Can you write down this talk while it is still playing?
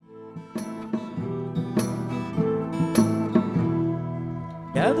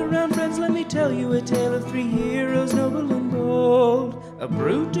around, friends, let me tell you a tale of three heroes, noble and bold. A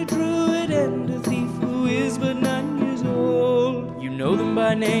brute, a druid, and a thief who is but 9 years old. You know them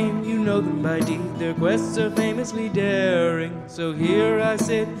by name, you know them by deed. Their quests are famously daring. So here I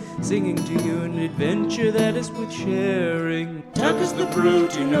sit, singing to you an adventure that is worth sharing. Tuck is the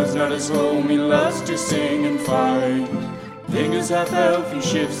brute, he knows not his home, he loves to sing and fight. Ving is half-elf, he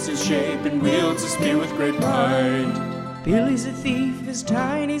shifts his shape and wields a spear with great might. Billy's a thief, his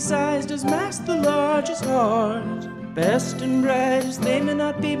tiny size does mask the largest heart. Best and brightest they may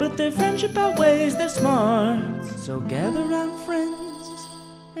not be, but their friendship outweighs their smarts. So gather round, friends,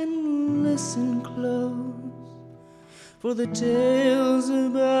 and listen close, for the tale's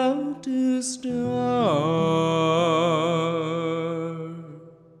about to start.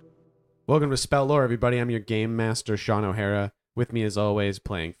 Welcome to Spell Lore, everybody. I'm your game master, Sean O'Hara. With me, as always,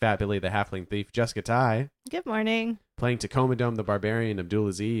 playing Fat Billy the Halfling Thief, Jessica Tai. Good morning. Playing Tacoma Dome the Barbarian,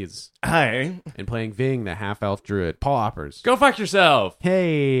 Abdulaziz. Hi. And playing Ving the Half-Elf Druid, Paul Oppers. Go fuck yourself.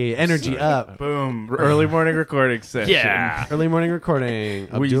 Hey, energy up. Boom. Early morning recording session. Yeah. Early morning recording.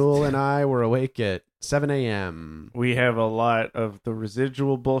 Abdul and I were awake at 7 a.m. We have a lot of the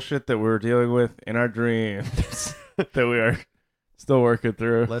residual bullshit that we're dealing with in our dreams that we are still working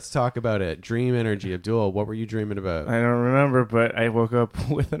through. Let's talk about it. Dream energy. Abdul, what were you dreaming about? I don't remember, but I woke up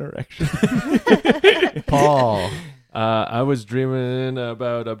with an erection. Paul. I was dreaming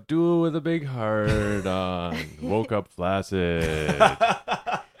about Abdul with a big heart on. Woke up flaccid.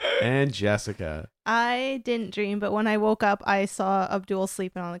 And Jessica. I didn't dream, but when I woke up, I saw Abdul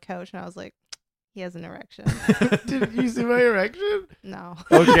sleeping on the couch, and I was like, he has an erection. Did you see my erection? No.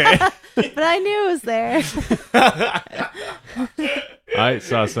 Okay. But I knew it was there. I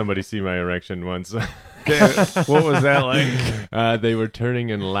saw somebody see my erection once. Damn, what was that like? They were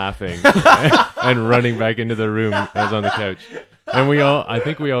turning and laughing and running back into the room. I was on the couch. And I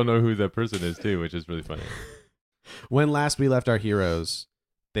think we all know who the person is too, which is really funny. When last we left our heroes,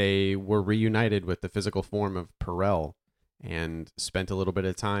 they were reunited with the physical form of Perel and spent a little bit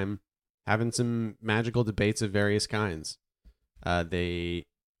of time having some magical debates of various kinds. They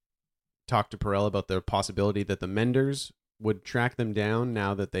talked to Perel about the possibility that the Menders would track them down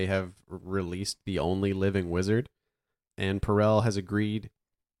now that they have released the only living wizard. And Perel has agreed.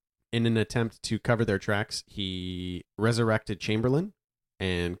 In an attempt to cover their tracks, he resurrected Chamberlain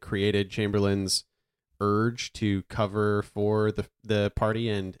and created Chamberlain's urge to cover for the party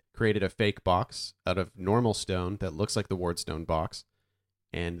and created a fake box out of normal stone that looks like the Wardstone box.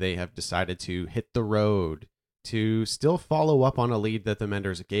 And they have decided to hit the road to still follow up on a lead that the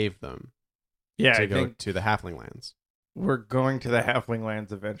Menders gave them. Yeah, to I go think to the Halfling Lands. we're going to the Halfling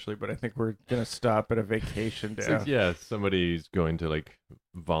Lands eventually, but I think we're going to stop at a vacation It's down. like, yeah, somebody's going to like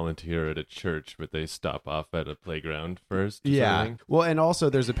volunteer at a church, but they stop off at a playground first. or something. Well, and also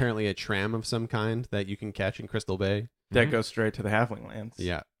there's apparently a tram of some kind that you can catch in Crystal Bay. That goes straight to the Halfling Lands.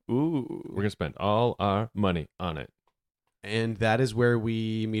 Yeah. Ooh. We're going to spend all our money on it. And that is where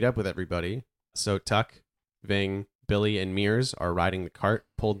we meet up with everybody. So Tuck, Ving, Billy, and Mears are riding the cart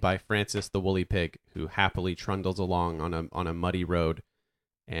pulled by Francis the Woolly Pig, who happily trundles along on a muddy road.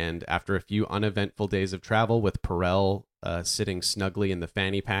 And after a few uneventful days of travel with Perel sitting snugly in the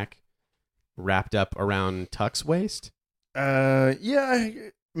fanny pack, wrapped up around Tuck's waist. Yeah,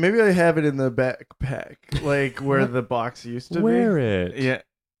 maybe I have it in the backpack, like where the box used to Wear be. it.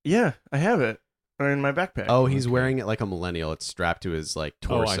 Yeah, I have it in my backpack. Oh, he's Okay. wearing it like a millennial. It's strapped to his like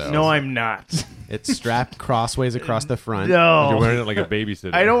Oh, I torso. see. No, I'm not. It's strapped crossways across the front. No. You're wearing it like a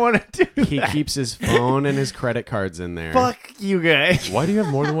babysitter. I don't want to do He that. keeps his phone and his credit cards in there. Fuck you guys. Why do you have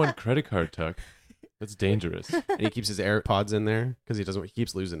more than one credit card, Tuck? That's dangerous. And he keeps his AirPods in there because he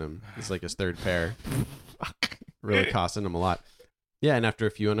keeps losing them. It's like his third pair. Really costing him a lot. Yeah, and after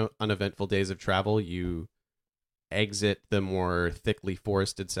a few uneventful days of travel, you exit the more thickly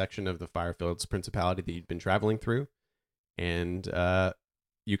forested section of the Firefields Principality that you'd been traveling through. And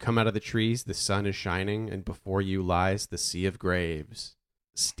you come out of the trees, the sun is shining, and before you lies the Sea of Graves.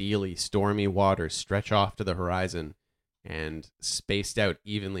 Steely, stormy waters stretch off to the horizon, and spaced out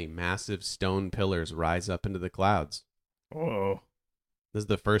evenly, massive stone pillars rise up into the clouds. Whoa. This is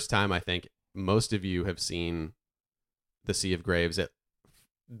the first time I think most of you have seen the Sea of Graves at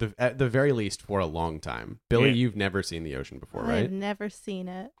the very least for a long time. Billy, Yeah. you've never seen the ocean before, I've right? never seen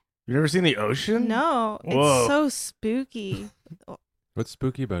it. You've never seen the ocean? No, Whoa. it's so spooky. What's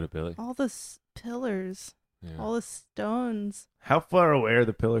spooky about it, Billy? All the pillars, Yeah. all the stones. How far away are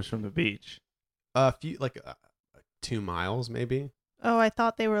the pillars from the beach? A few, 2 miles, maybe. Oh, I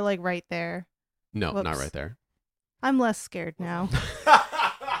thought they were like right there. No, not Whoops. right there. I'm less scared now.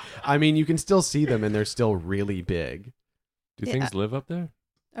 I mean, you can still see them, and they're still really big. Do Yeah. things live up there?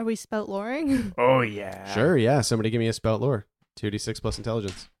 Are we spout loring? Oh yeah. Sure, yeah. Somebody give me a spout lore. 2d6 plus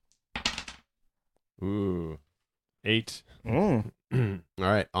intelligence. Ooh. 8. Mm. All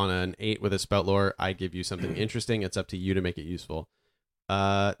right. On an 8 with a spout lore, I give you something interesting. It's up to you to make it useful.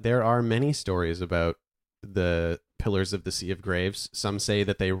 There are many stories about the pillars of the Sea of Graves. Some say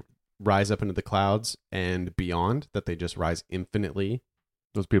that they rise up into the clouds and beyond, that they just rise infinitely.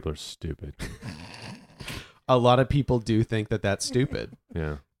 Those people are stupid. A lot of people do think that that's stupid.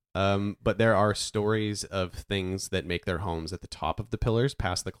 Yeah. But there are stories of things that make their homes at the top of the pillars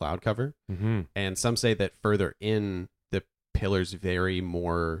past the cloud cover. Mm-hmm. And some say that further in, the pillars vary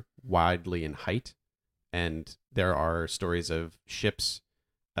more widely in height. And there are stories of ships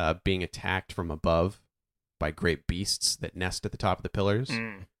being attacked from above by great beasts that nest at the top of the pillars,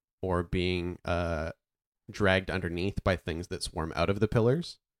 or being dragged underneath by things that swarm out of the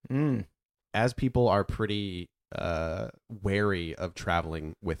pillars. Mm. As people are pretty wary of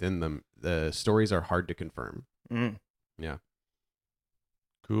traveling within them, the stories are hard to confirm. Mm.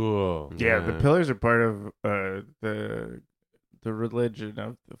 Cool. Yeah, the pillars are part of the religion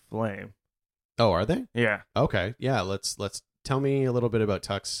of the flame. Oh, are they? Yeah. Okay. Yeah, let's tell me a little bit about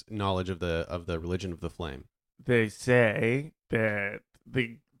Tuck's knowledge of the religion of the flame. They say that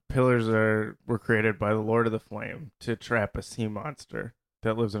the pillars were created by the Lord of the Flame to trap a sea monster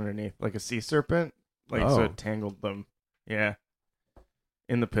that lives underneath, like a sea serpent. Like, so Oh. it tangled them. Yeah.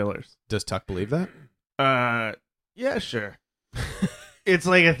 In the pillars. Does Tuck believe that? Yeah, sure. It's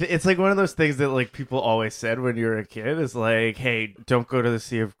like one of those things that like people always said when you were a kid is like, hey, don't go to the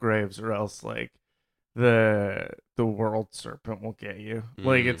Sea of Graves or else like the world serpent will get you.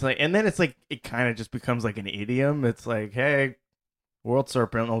 Like, it's like, and then it's like it kind of just becomes like an idiom. It's like, hey, world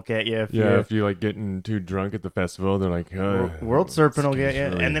serpent will get you If you like getting too drunk at the festival, they're like, World serpent will get you,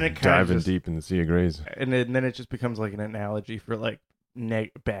 really and then it kind of diving just, deep in the Sea of Graves. and then it just becomes like an analogy for like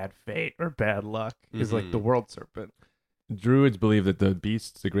bad fate or bad luck is like the world serpent. Druids believe that the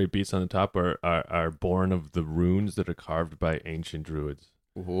beasts, the great beasts on the top, are born of the runes that are carved by ancient druids.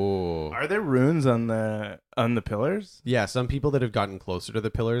 Ooh. Are there runes on the pillars? Yeah, some people that have gotten closer to the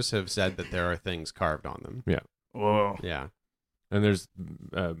pillars have said that there are things carved on them. Whoa. Yeah. And there's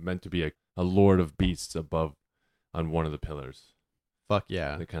meant to be a lord of beasts above on one of the pillars. Fuck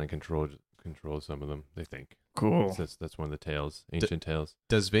yeah. That kind of control some of them, they think. Cool. That's one of the tales, ancient tales.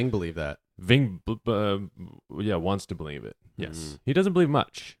 Does Ving believe that? Ving, wants to believe it. Yes. Mhm. He doesn't believe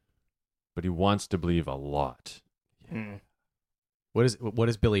much, but he wants to believe a lot. Mm. What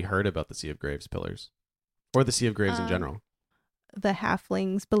has Billy heard about the Sea of Graves pillars? Or the Sea of Graves in Um, general? The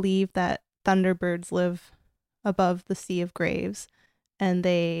halflings believe that thunderbirds live above the Sea of Graves, and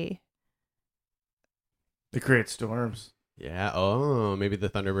they They create storms. Yeah. Oh, maybe the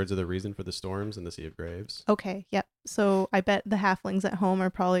Thunderbirds are the reason for the storms in the Sea of Graves. okay, yep. So I bet the halflings at home are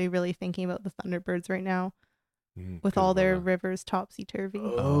probably really thinking about the thunderbirds right now with all their rivers topsy-turvy.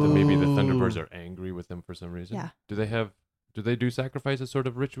 Then maybe the Thunderbirds are angry with them for some reason. Yeah. Do they do sacrifices sort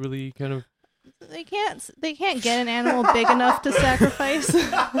of ritually kind of? They can't get an animal big enough to sacrifice.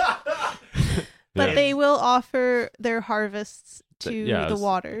 But they will offer their harvests to the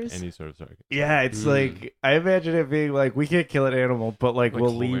waters. Any sort of sacrifice. Yeah, it's like I imagine it being like we can't kill an animal, but like we'll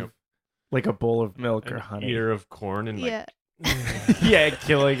holding leave like a bowl of milk or An honey. ear of corn and Yeah, Yeah,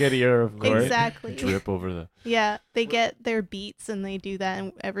 killing an ear of corn. exactly. drip over the. Yeah, they get their beets and they do that,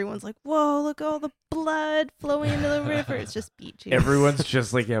 and everyone's like, "Whoa, look at all the blood flowing into the river." It's just beet juice. Everyone's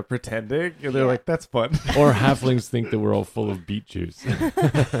just like pretending, and they're Yeah. like, "That's fun." Or halflings think that we're all full of beet juice.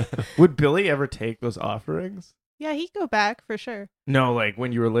 Would Billy ever take those offerings? Yeah, he'd go back for sure. No, like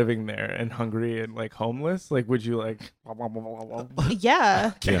when you were living there and hungry and like homeless, like would you like?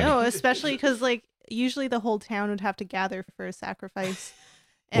 Yeah, Yeah. no, especially because like usually the whole town would have to gather for a sacrifice.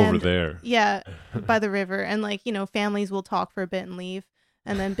 Over And there. yeah, by the river, and like families will talk for a bit and leave,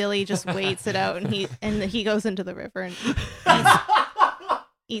 and then Billy just waits it out, and he goes into the river and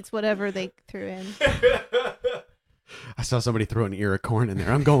eats whatever they threw in. I saw somebody throw an ear of corn in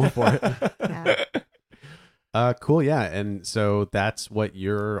there. I'm going for it. Yeah. Cool. Yeah. And so that's what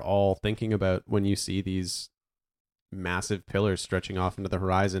you're all thinking about when you see these massive pillars stretching off into the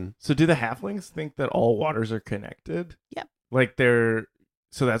horizon. So do the halflings think that all waters are connected? Yep. Like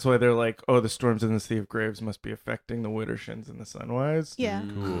so that's why they're like, oh, the storms in the Sea of Graves must be affecting the Widdershins and the Sunwise. Yeah.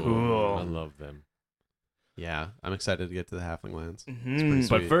 Cool. I love them. Yeah. I'm excited to get to the Halfling Lands. Mhm. It's pretty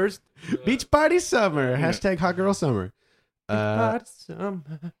But sweet. first, Beach party summer. Yeah. Hashtag hot girl summer.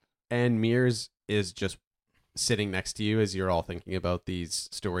 And Mears is just sitting next to you as you're all thinking about these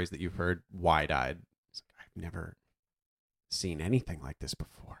stories that you've heard wide-eyed. He's like, I've never seen anything like this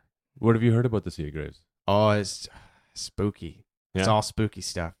before. what have you heard about the Sea of Graves? Oh, it's spooky. It's all spooky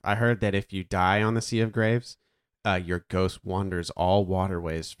stuff. I heard that if you die on the Sea of Graves, your ghost wanders all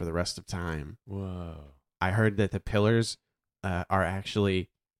waterways for the rest of time. Whoa. I heard that the pillars are actually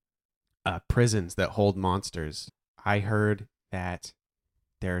prisons that hold monsters. I heard that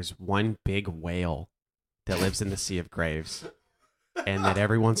there's one big whale that lives in the Sea of Graves, and that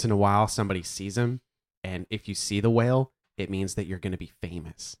every once in a while somebody sees him, and if you see the whale, it means that you're going to be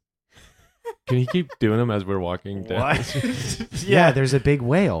famous. Can you keep doing them as we're walking down? What? Yeah, there's a big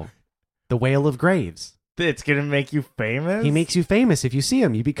whale. The Whale of Graves. It's gonna make you famous. He makes you famous. If you see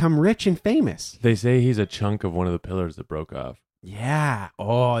him, you become rich and famous. They say he's a chunk of one of the pillars that broke off. Yeah.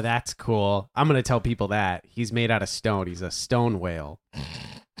 Oh, that's cool. I'm going to tell people that. He's made out of stone. He's a stone whale.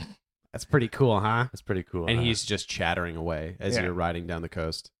 That's pretty cool, huh? That's pretty cool. And he's just chattering away as you're riding down the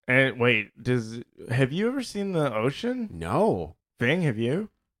coast. And wait, have you ever seen the ocean? No. Ving, have you?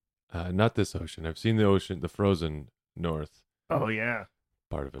 Not this ocean. I've seen the ocean, the frozen north Oh yeah.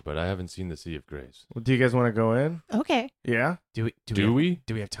 part of it, but I haven't seen the Sea of Graves. Well, do you guys want to go in? Okay. Yeah. Do Do we?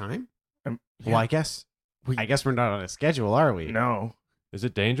 we have time? Yeah. Well, I guess we're not on a schedule, are we? No. Is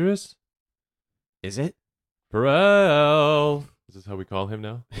it dangerous? Is it? Perel. Is this how we call him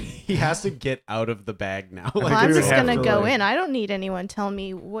now? He has to get out of the bag now. Well, think I'm we would just have gonna to, go like- in. I don't need anyone telling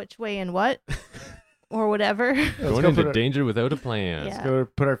me which way and what or whatever. Going go into put our- danger without a plan. Yeah. Go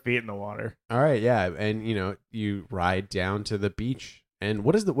put our feet in the water. All right, yeah, and you ride down to the beach. And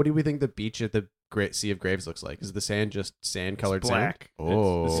what do we think the beach at the Great Sea of Graves looks like? Is the sand just sand-colored sand? black.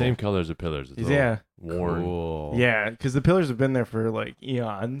 Oh, It's the same color as the pillars. It's a little Yeah. worn. Cool. Yeah, because the pillars have been there for like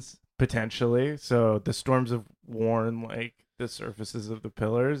eons, potentially. So the storms have worn like the surfaces of the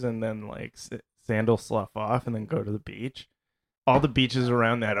pillars, and then like sand will slough off, and then go to the beach. All the beaches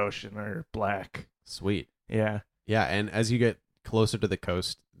around that ocean are black. Sweet. Yeah. Yeah, and as you get closer to the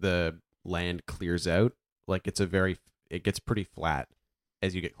coast, the land clears out. Like it gets pretty flat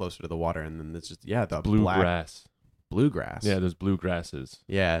as you get closer to the water, and then it's just the Bluegrass. bluegrass. Yeah, there's blue grasses.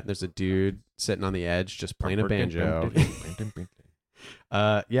 Yeah, there's a dude sitting on the edge just playing a banjo.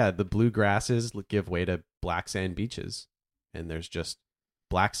 The blue grasses give way to black sand beaches, and there's just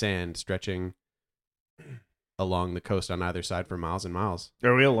black sand stretching along the coast on either side for miles and miles.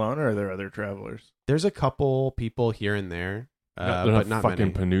 Are we alone, or are there other travelers? There's a couple people here and there, They're but not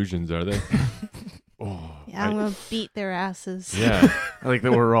fucking many. Penusians, are they? Oh, Yeah, I'm gonna beat their asses. yeah. I like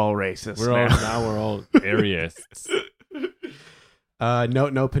that we're all racist. We're all now. we're all Aryists.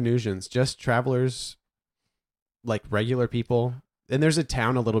 No Penusians, just travelers, like regular people. And there's a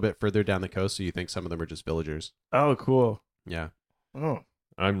town a little bit further down the coast, so you think some of them are just villagers. Oh, cool. Yeah. Oh,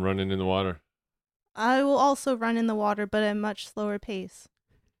 I'm running in the water. I will also run in the water, but at a much slower pace.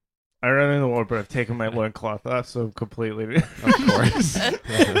 I run in the water, but I've taken my loincloth off, so I'm completely. Of course.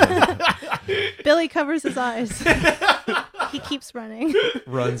 Billy covers his eyes. He keeps running.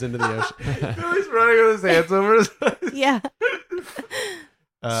 Runs into the ocean. He's running with his hands over his eyes. Yeah.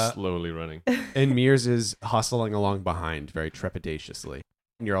 Slowly running. And Mears is hustling along behind very trepidatiously.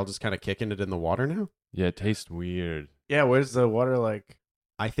 And you're all just kind of kicking it in the water now? Yeah, it tastes weird. Yeah, where's the water like?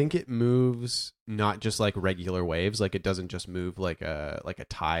 I think it moves not just like regular waves, like it doesn't just move like a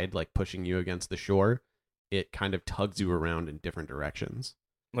tide, like pushing you against the shore. It kind of tugs you around in different directions.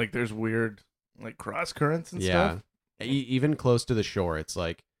 Like there's weird like cross currents and Yeah. stuff. Even close to the shore, it's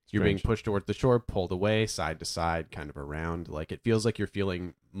like you're being Strange. pushed towards the shore, pulled away, side to side, kind of around. Like it feels like you're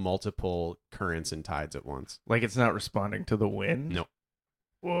feeling multiple currents and tides at once. Like it's not responding to the wind. No.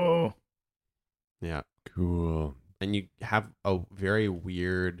 Whoa. Yeah. Cool. And you have a very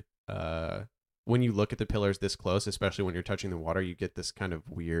weird when you look at the pillars this close, especially when you're touching the water, you get this kind of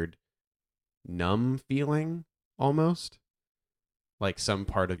weird numb feeling almost. Like some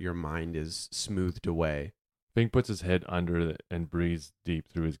part of your mind is smoothed away. Fink puts his head under it and breathes deep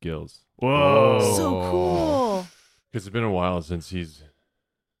through his gills. Whoa. So cool. Because it's been a while since he's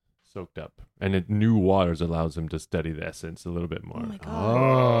soaked up. And new waters allows him to study the essence a little bit more. Oh my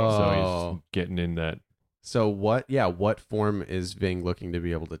god. So he's getting in that. So what form is Ving looking to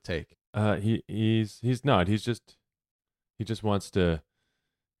be able to take? He's not. He just wants to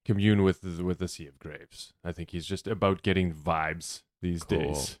commune with the Sea of Graves. I think he's just about getting vibes these Cool.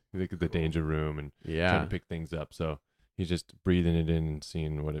 days. Like the danger room and trying Yeah. to pick things up. So he's just breathing it in and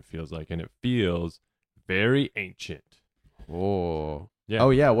seeing what it feels like, and it feels very ancient. Oh. Yeah. Oh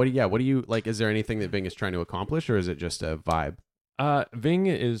yeah. What do you like? Is there anything that Ving is trying to accomplish, or is it just a vibe? Ving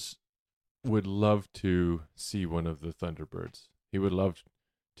would love to see one of the Thunderbirds. He would love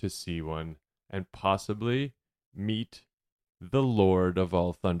to see one and possibly meet the Lord of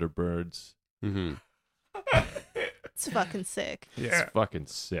all Thunderbirds. Mm-hmm. It's fucking sick. Yeah. It's fucking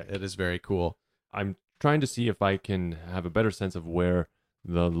sick. It is very cool. I'm trying to see if I can have a better sense of where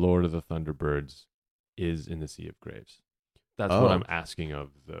the Lord of the Thunderbirds is in the Sea of Graves. That's what I'm asking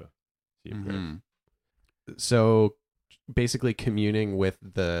of the Sea of Graves. So basically communing with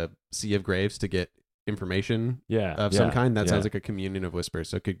the Sea of Graves to get information of some kind. That sounds like a communion of whispers.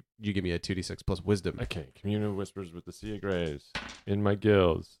 So could you give me a 2d6 plus wisdom? Okay, communion of whispers with the Sea of Graves in my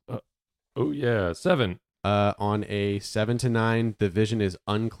gills. 7. On a 7 to 9, the vision is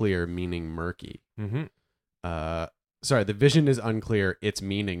unclear, meaning murky. Sorry, the vision is unclear. It's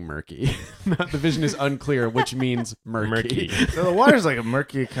meaning murky. Not the vision is unclear, which means murky. So the water's like a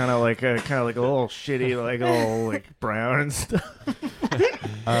murky, kind of like a little shitty, like a little like brown and stuff.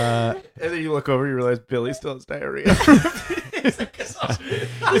 And then you look over, you realize Billy still has diarrhea.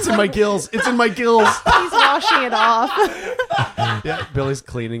 It's in my gills. It's in my gills. He's washing it off. Yeah, Billy's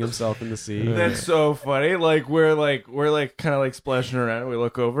cleaning himself in the sea. That's so funny. Like we're kind of like splashing around. And we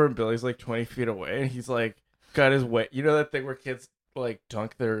look over, and Billy's like 20 feet away, and he's like got his wet. You know that thing where kids like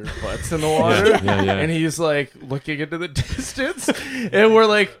dunk their butts in the water? Yeah. And he's like looking into the distance, and we're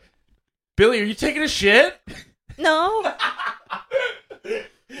like, Billy, are you taking a shit? No.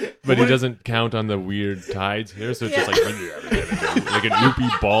 But he doesn't count on the weird tides here, so it's just like an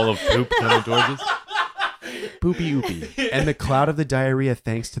oopy ball of poop coming towards us. Poopy oopy. And the cloud of the diarrhea,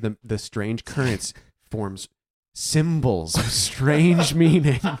 thanks to the strange currents, forms symbols of strange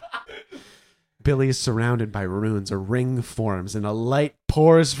meaning. Billy is surrounded by runes. A ring forms, and a light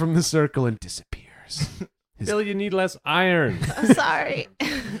pours from the circle and disappears. Billy, you need less iron. I'm sorry.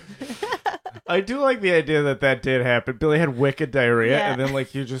 I do like the idea that did happen. Billy had wicked diarrhea, Yeah. and then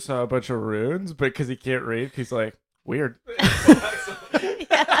like you just saw a bunch of runes, but because he can't read, he's like, weird.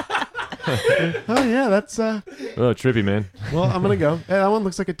 Oh yeah, that's Oh, trippy, man. well, I'm gonna go. Hey, that one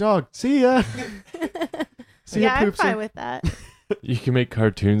looks like a dog. See ya. See Yeah, ya, I'm Poopsie. fine with that. You can make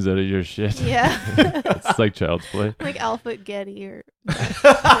cartoons out of your shit. Yeah. It's like child's play. Like Alfred Getty or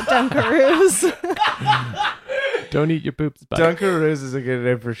Dunkaroos. Don't eat your poops. Bye. Dunkaroos is a good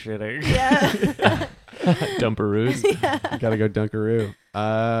name for shitting. Yeah. Dumperoos. Yeah. Gotta go Dunkaroo.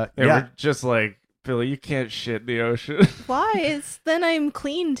 And we're just like, Billy, you can't shit in the ocean. Why? Then I'm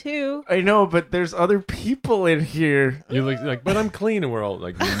clean too. I know, but there's other people in here. You look like, but I'm clean, and we're all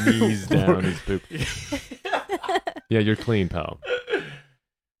like knees down his poop. Yeah, you're clean, pal.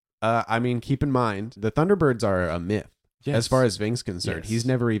 I mean, keep in mind the Thunderbirds are a myth as far as Ving's concerned. Yes. He's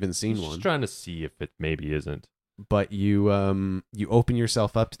never even seen He's one. just trying to see if it maybe isn't. But you open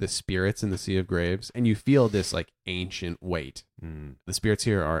yourself up to the spirits in the Sea of Graves, and you feel this like ancient weight. The spirits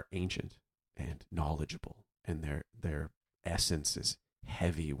here are ancient and knowledgeable, and their essence is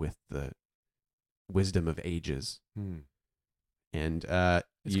heavy with the wisdom of ages. And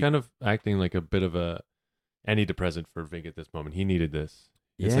it's kind of acting like a bit of a antidepressant for Ving at this moment. He needed this.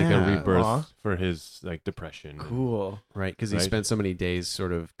 It's like a rebirth for his like depression. Cool. Right, because he Right? spent so many days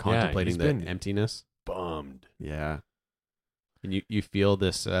sort of contemplating he's the been- emptiness. Bummed. Yeah. And you feel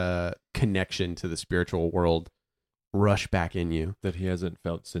this connection to the spiritual world rush back in you. That he hasn't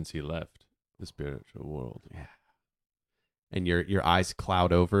felt since he left the spiritual world. Yeah. And your eyes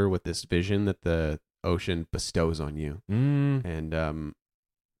cloud over with this vision that the ocean bestows on you. And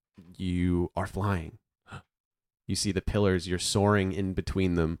you are flying. You see the pillars, you're soaring in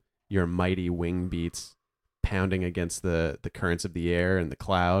between them, your mighty wing beats pounding against the currents of the air and the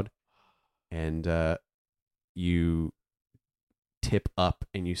cloud. And you tip up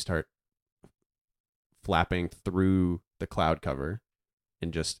and you start flapping through the cloud cover,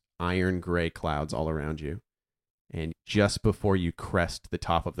 and just iron gray clouds all around you. And just before you crest the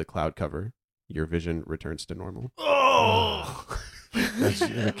top of the cloud cover, your vision returns to normal. Oh! That's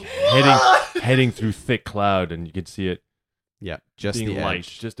like heading through thick cloud, and you can see it Yeah, just being the light,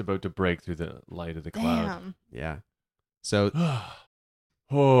 edge. just about to break through the light of the cloud. Damn. Yeah. So,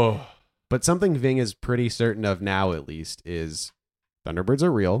 Oh. but something Ving is pretty certain of now, at least, is Thunderbirds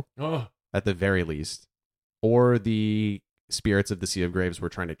are real, Oh. at the very least. Or the spirits of the Sea of Graves were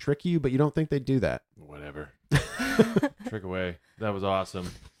trying to trick you, but you don't think they'd do that. Whatever. Trick away. That was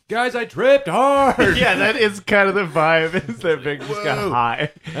awesome. Guys, I tripped hard. Yeah, that is kind of the vibe. Is that Ving just got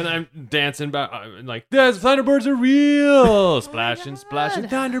high? And I'm dancing back, like, the Thunderbirds are real. Splashing, splashing.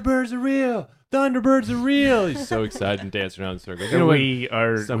 Thunderbirds are real. Thunderbirds are real. He's so excited and dancing around in circles. You know, when We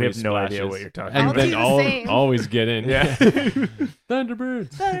somebody have no idea splashes. what you're talking And I'll about. then do the same. always get in. Yeah. Thunderbirds.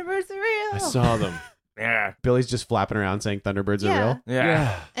 Thunderbirds are real. I saw them. Yeah. Billy's just flapping around saying Thunderbirds Yeah. are real.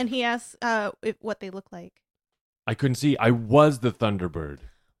 Yeah. And he asks what they look like. I couldn't see. I was the Thunderbird.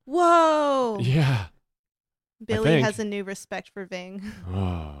 Whoa. Yeah. Billy think. has a new respect for Ving.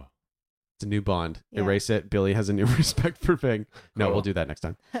 Oh. It's a new bond. Yeah. Erase it. Billy has a new respect for Ving. No, Cool. we'll do that next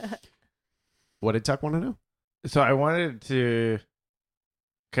time. What did Tuck want to know? So I wanted to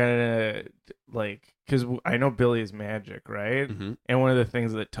kind of like, because I know Billy is magic, right? Mm-hmm. And one of the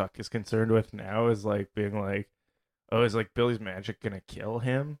things that Tuck is concerned with now is like being like, oh, is like Billy's magic gonna kill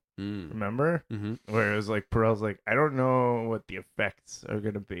him? Remember? Mm-hmm. Where it was like Perel's like, I don't know what the effects are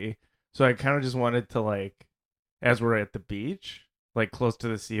gonna be. So I kind of just wanted to like, as we're at the beach, like close to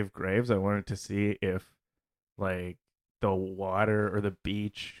the Sea of Graves, I wanted to see if like the water or the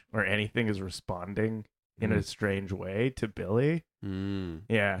beach or anything is responding in a strange way to Billy.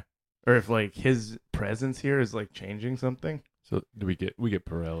 Yeah. Or if like his presence here is like changing something. So do we get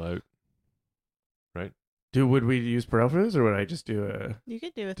Perel out? Right? Would we use Perel for this, or would I just do a You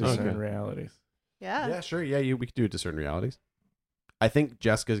could do it. discern realities? Yeah. Yeah, sure. Yeah, we could do discern realities. I think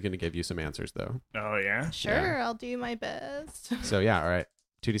Jessica's going to give you some answers, though. Oh, yeah? Sure, Yeah. I'll do my best. So, yeah, all right.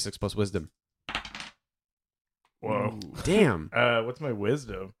 2d6 plus wisdom. Whoa. Damn. What's my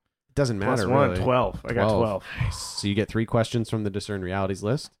wisdom? It doesn't matter, Plus 1, really. 12. I got 12. Nice. So you get 3 questions from the discern realities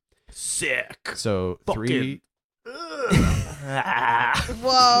list. Sick. So 3...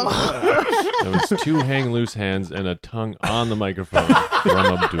 Whoa. There was 2 hang loose hands and a tongue on the microphone from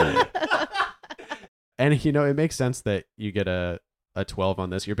Abdul. And, you know, it makes sense that you get a 12 on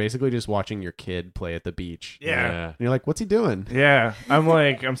this. You're basically just watching your kid play at the beach. Yeah. And you're like, what's he doing? Yeah.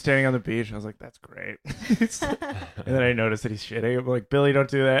 I'm standing on the beach. And I was like, that's great. And then I noticed that he's shitting. I'm like, Billy, don't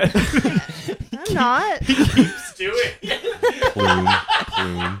do that. I'm not. He keeps doing it. Plume.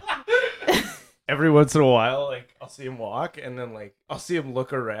 Every once in a while, like, I'll see him walk, and then, like, I'll see him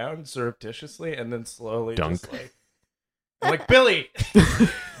look around surreptitiously, and then slowly Dunk. just, like, I'm like, Billy!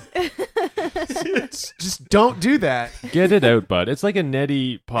 Just don't do that. Get it out, bud. It's like a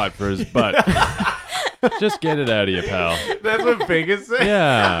neti pot for his butt. Just get it out of you, pal. That's what Vegas said?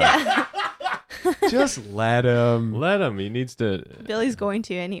 Yeah. Just let him. Let him. He needs to. Billy's going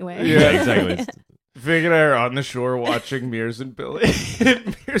to anyway. Yeah, exactly. Vig and I are on the shore watching Mears and Billy.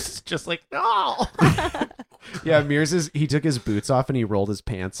 And Mears is just like, no! Yeah, he took his boots off and he rolled his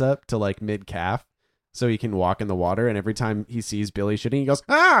pants up to like mid calf so he can walk in the water. And every time he sees Billy shitting, he goes,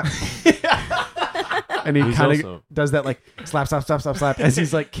 ah! And he He's kind of also- does that like slap as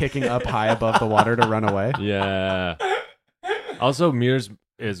he's like kicking up high above the water to run away. Yeah. Also, Mears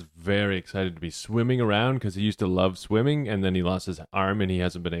is very excited to be swimming around because he used to love swimming, and then he lost his arm, and he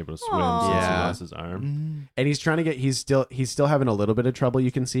hasn't been able to swim Aw. since he Yeah. lost his arm. And he's trying to get he's still having a little bit of trouble,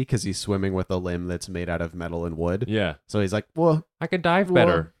 you can see, because he's swimming with a limb that's made out of metal and wood. Yeah. So he's like, well, I could dive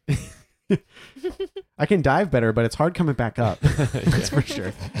better. I can dive better, but it's hard coming back up. That's for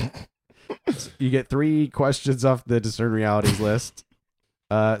sure. You get 3 questions off the discern realities list.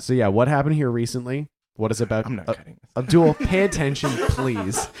 So yeah, what happened here recently? What is about? I'm not cutting this. Abdul, pay attention,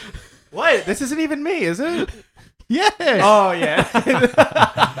 please. What? This isn't even me, is it? Yes. Oh, yeah.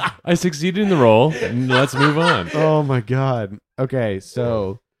 I succeeded in the role. Let's move on. Oh my god. Okay,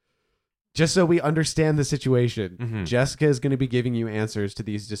 so just so we understand the situation, Mhm. Jessica is going to be giving you answers to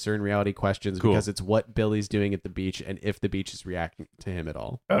these discern reality questions Cool. because it's what Billy's doing at the beach and if the beach is reacting to him at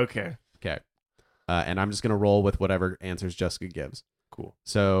all. Okay. Okay. And I'm just going to roll with whatever answers Jessica gives. Cool.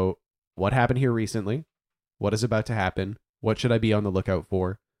 So, what happened here recently? What is about to happen? What should I be on the lookout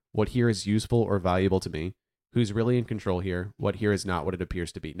for? What here is useful or valuable to me? Who's really in control here? What here is not what it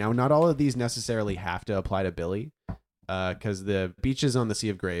appears to be? Now, not all of these necessarily have to apply to Billy, because the beaches on the Sea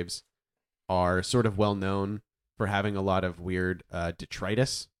of Graves are sort of well known for having a lot of weird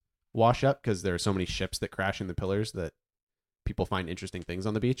detritus wash up, because there are so many ships that crash in the pillars that people find interesting things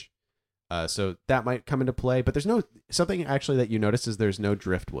on the beach. So that might come into play, but there's something actually that you notice is there's no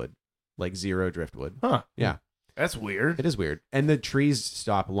driftwood, like 0 driftwood. Huh. Yeah. That's weird. It is weird. And the trees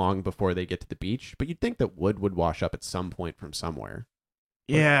stop long before they get to the beach, but you'd think that wood would wash up at some point from somewhere,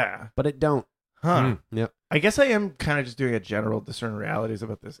 Yeah. but it don't. Huh. Yep. I guess I am kind of just doing a general discern realities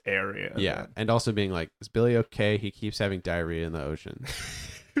about this area. Yeah. And also being like, is Billy okay? He keeps having diarrhea in the ocean.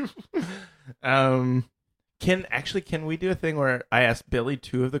 Can we do a thing where I ask Billy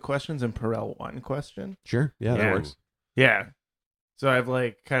 2 of the questions and Perel 1 question? Sure. Yeah, that Yeah. works. Yeah. So I've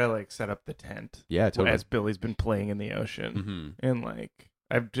like kind of like set up the tent Yeah, totally. as Billy's been playing in the ocean, Mm-hmm. and like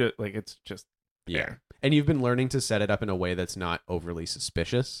I've just like it's just Yeah. And you've been learning to set it up in a way that's not overly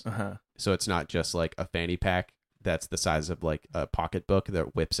suspicious. Uh-huh. So it's not just like a fanny pack that's the size of like a pocketbook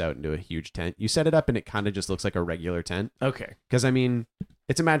that whips out into a huge tent. You set it up and it kind of just looks like a regular tent. Okay. Because, I mean,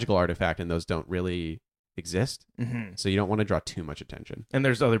 it's a magical artifact and those don't really exist. Mm-hmm. So you don't want to draw too much attention. And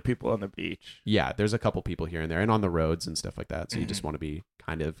there's other people on the beach. Yeah, there's a couple people here and there and on the roads and stuff like that. So you just want to be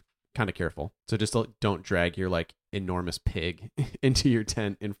kind of careful. So just don't drag your like enormous pig into your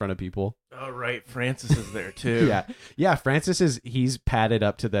tent in front of people. Oh, right. Francis is there too. Yeah. Francis he's padded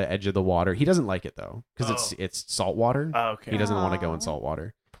up to the edge of the water. He doesn't like it though, because it's salt water. Oh, okay. He doesn't want to go in salt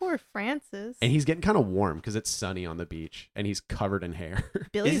water. Poor Francis. And he's getting kind of warm because it's sunny on the beach, and he's covered in hair.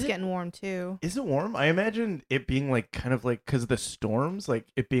 Billy's getting warm too. Is it warm? I imagine it being like kind of like because of the storms, like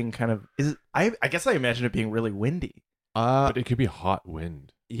it being kind of I guess I imagine it being really windy. But it could be hot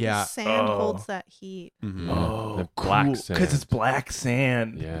wind. Yeah. Sand holds that heat. Mm-hmm. Oh, The black cool. sand. Because it's black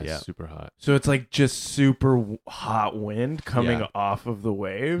sand. Yeah, it's Yeah. super hot. So it's like just super hot wind coming Yeah. off of the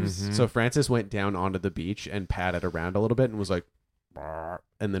waves. Mhm. So Francis went down onto the beach and padded around a little bit and was like, "Bark,"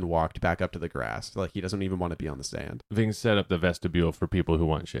 and then walked back up to the grass. Like he doesn't even want to be on the sand. Ving set up the vestibule for people who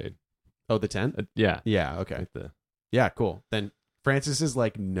want shade. Oh, the tent? Yeah. Yeah. Okay. Right there. Yeah. Cool. Then Francis is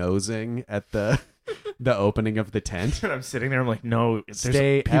like nosing at the opening of the tent. And I'm sitting there. I'm like, no, there's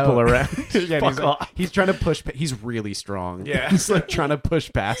Stay people out. around. Yeah, Fuck off. he's trying to push. He's really strong. Yeah. He's like trying to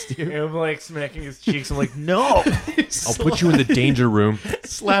push past you. And I'm like smacking his cheeks. I'm like, no. I'll put you in the danger room.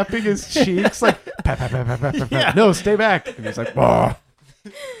 slapping his cheeks like, pat, pat, pat, pat, pat, pat, pat. No, stay back. And he's like, "Bah."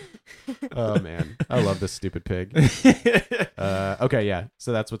 Oh man, I love this stupid pig. Okay, yeah.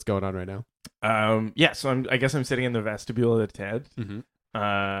 So that's what's going on right now. Yeah. So I guess I'm sitting in the vestibule of the tent.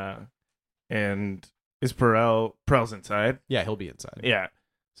 Mm-hmm. And is Perel's inside? Yeah, he'll be inside. Yeah.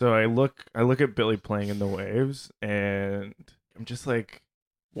 So I look at Billy playing in the waves, and I'm just like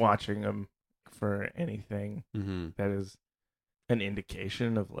watching him for anything Mm-hmm. that is an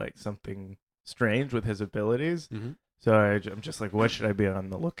indication of like something strange with his abilities. Mm-hmm. So I'm just like, what should I be on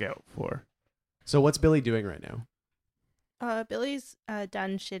the lookout for? So what's Billy doing right now? Billy's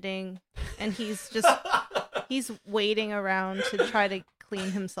done shitting, and he's waiting around to try to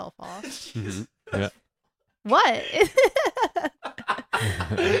clean himself off. Mm-hmm. Yeah. What?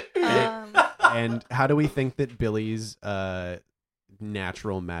 And how do we think that Billy's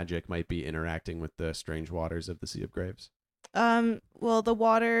natural magic might be interacting with the strange waters of the Sea of Graves? Well, the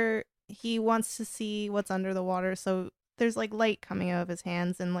water, he wants to see what's under the water, so there's like light coming out of his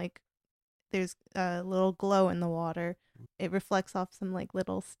hands, and like there's a little glow in the water. It reflects off some like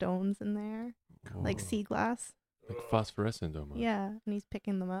little stones in there, like sea glass. Like phosphorescent almost. Yeah, and he's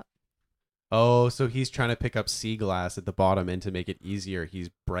picking them up. Oh, so he's trying to pick up sea glass at the bottom, and to make it easier, he's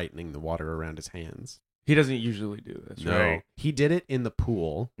brightening the water around his hands. He doesn't usually do this, right? He did it in the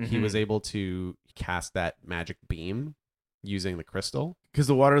pool. He Mhm. was able to cast that magic beam using the crystal. Because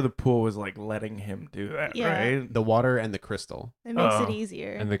the water of the pool was like letting him do that, Yeah. right? The water and the crystal. It makes Oh. it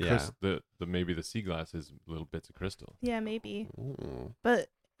easier. And the Yeah. the maybe the sea glass is little bits of crystal. Yeah, maybe. Ooh. But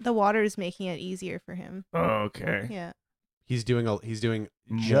the water is making it easier for him. Oh, okay. Yeah. He's doing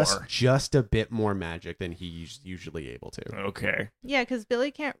More. just a bit more magic than he's usually able to. Okay. Yeah, because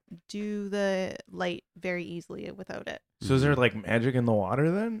Billy can't do the light very easily without it. So is there like magic in the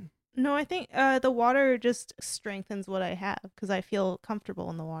water then? No, I think the water just strengthens what I have because I feel comfortable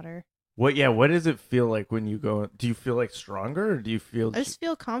in the water. What does it feel like when you go? Do you feel like stronger, or do you feel I just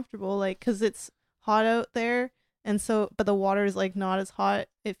feel comfortable, like, because it's hot out there, and so, but the water is like not as hot.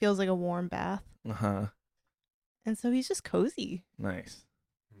 It feels like a warm bath, Uh-huh. and so he's just cozy. Nice.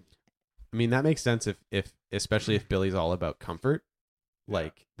 I mean, that makes sense if especially if Billy's all about comfort.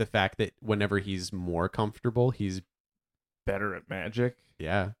 Like the fact that whenever he's more comfortable, he's Better at magic.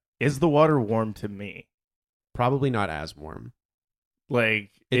 yeah, Is the water warm to me? probably not as warm.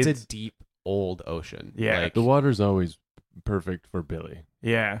 Like It's a deep old ocean. Yeah. Like, The water's always perfect for Billy.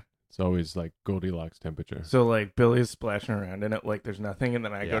 yeah. It's always like Goldilocks temperature. So like Billy's splashing around in it like there's nothing, and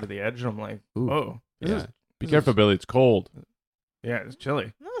then I Yeah. go to the edge and I'm like, Ooh. oh, this yeah. is Be careful, Billy. It's cold. yeah, it's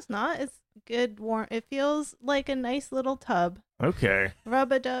chilly. No, it's not. It's good warm. It feels like a nice little tub. Okay.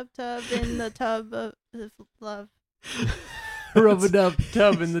 Rub-a-dub tub in the tub of love. Rub it up,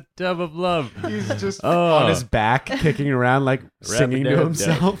 tub in the tub of love. He's just Oh. on his back, kicking around, like singing to Rub-a-dub-dub,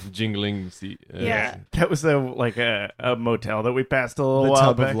 himself. jingling. Yeah. That was a motel that we passed a little The while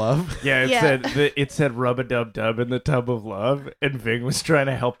tub back. of love. Yeah, Yeah. it said rub a dub dub in the tub of love, and Ving was trying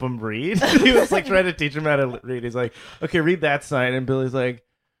to help him read. He was like trying to teach him how to read. He's like, okay, read that sign, and Billy's like,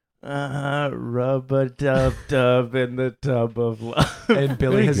 rub a dub dub in the tub of love. And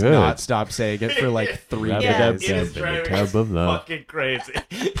Billy Very has good. not stopped saying it for like 3 Rub it up, days. It is in the driving tub us of love. fucking crazy.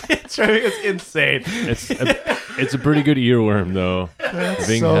 It's driving us insane. It's a pretty good earworm, though.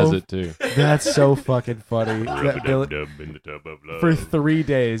 Ving so- has it too. That's so fucking funny. That Billy, Rub-a-dub-dub in the tub of love. for 3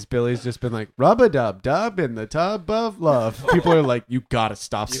 days, Billy's just been like, rub-a-dub-dub in the tub of love. People are like, you gotta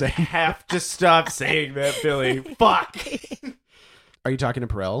stop You saying. have to stop saying that, Billy. Fuck. Are you talking to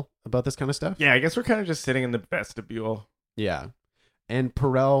Perel about this kind of stuff? Yeah, I guess we're kind of just sitting in the vestibule. Yeah. And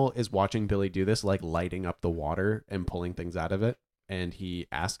Perel is watching Billy do this, like lighting up the water and pulling things out of it. And he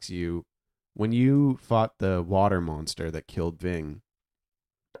asks you, when you fought the water monster that killed Ving,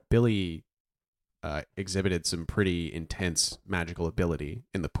 Billy exhibited some pretty intense magical ability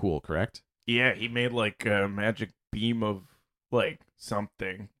in the pool, correct? Yeah, he made like a magic beam of like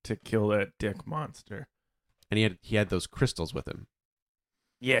something to kill that dick monster. And he had those crystals with him.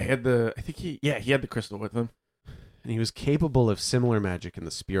 Yeah, he had the he had the crystal with him. And he was capable of similar magic in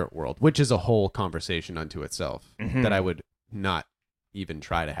the spirit world, which is a whole conversation unto itself Mhm. that I would not even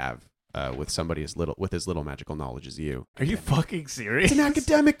try to have with somebody as little magical knowledge as you. Are you fucking serious? It's an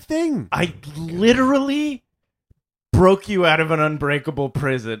academic thing. I literally broke you out of an unbreakable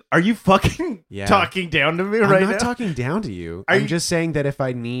prison. Are you fucking Yeah. talking down to me I'm right not now? talking down to you. Are I'm you- just saying that if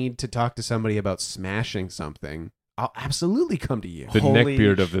I need to talk to somebody about smashing something, I'll absolutely come to you. The Holy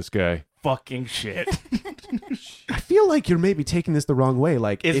neckbeard of this guy. Fucking shit. I feel like you're maybe taking this the wrong way.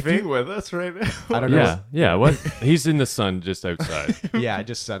 Like, Is if Ving you, with us right now? I don't know. Yeah, yeah. What? He's in the sun just outside. Yeah,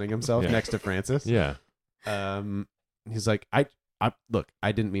 just sunning himself Yeah. next to Francis. Yeah. He's like, I look,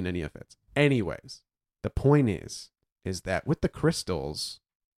 I didn't mean any offense. Anyways, the point is that with the crystals,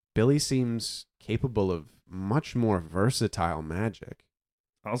 Billy seems capable of much more versatile magic.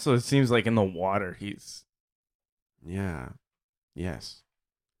 Also, it seems like in the water he's. Yeah. Yes.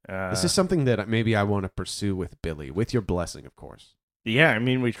 Uh, This is something that maybe I want to pursue with Billy, with your blessing, of course. Yeah, I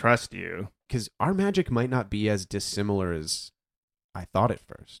mean, we trust you. Because our magic might not be as dissimilar as I thought at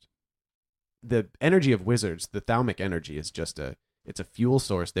first. The energy of wizards, the thalmic energy, is just it's a fuel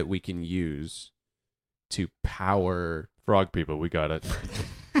source that we can use to power. Frog people, we got it.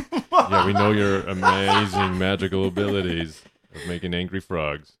 Yeah, we know your amazing magical abilities of making angry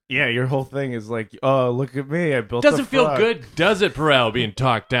frogs. Yeah, your whole thing is like, oh, look at me, I built. Doesn't a feel frog. good, does it, Perel, being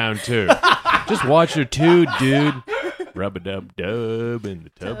talked down to? Just watch your toot, dude. Rub-a-dub-dub in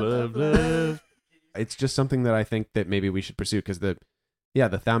the tub of love. It's just something that I think that maybe we should pursue because the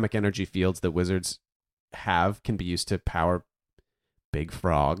thalmic energy fields that wizards have can be used to power big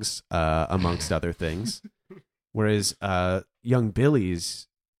frogs, amongst other things. Whereas young Billy's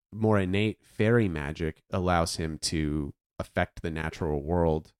more innate fairy magic allows him to affect the natural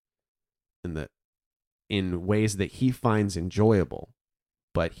world in ways that he finds enjoyable.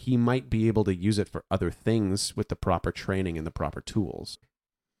 But he might be able to use it for other things with the proper training and the proper tools.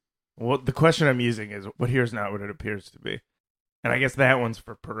 Well, the question I'm using is, what here's not what it appears to be, and I guess that one's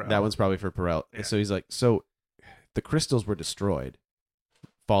for Perel. That one's probably for Perel. Yeah. So he's like, so the crystals were destroyed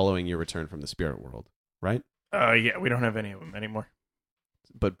following your return from the spirit world, right? Yeah, we don't have any of them anymore.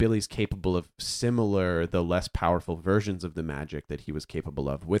 But Billy's capable of similar, though less powerful versions of the magic that he was capable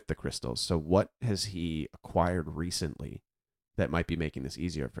of with the crystals. So what has he acquired recently that might be making this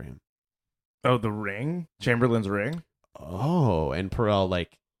easier for him? Oh, the ring, Chamberlain's ring. Oh, and Perel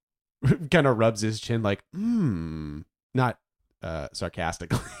like kind of rubs his chin like, not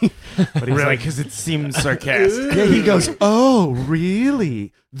sarcastically, but he's Really, like, because it seems sarcastic. yeah, he goes, oh,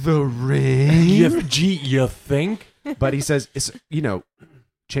 really? The ring? You think? But he says, it's,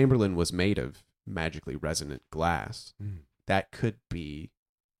 Chamberlain was made of magically resonant glass. That could be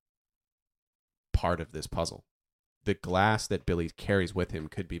part of this puzzle. The glass that Billy carries with him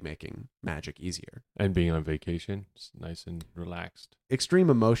could be making magic easier. And being on vacation, it's nice and relaxed. Extreme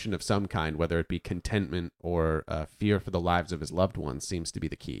emotion of some kind, whether it be contentment or fear for the lives of his loved ones, seems to be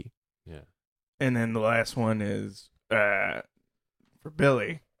the key. Yeah. And then the last one is for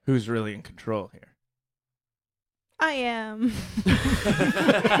Billy, who's really in control here. I am.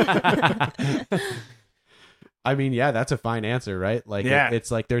 I mean, yeah, that's a fine answer, right? Like, Yeah.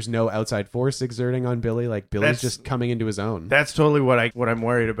 it's like there's no outside force exerting on Billy. Like, Billy's That's- just coming into his own. That's totally what I'm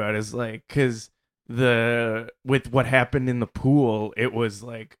worried about. Is like, because with what happened in the pool, it was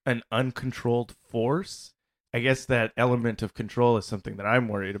like an uncontrolled force. I guess that element of control is something that I'm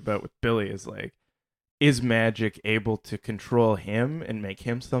worried about with Billy. Is like, is magic able to control him and make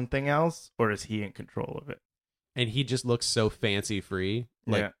him something else, or is he in control of it? And he just looks so fancy free,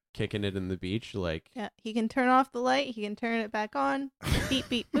 like Yeah. kicking it in the beach. Like, Yeah, he can turn off the light. He can turn it back on. Beep,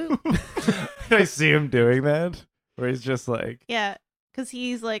 beep, boop. I see him doing that, where he's just like, Yeah, because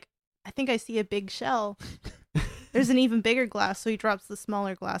he's like, I think I see a big shell. There's an even bigger glass, so he drops the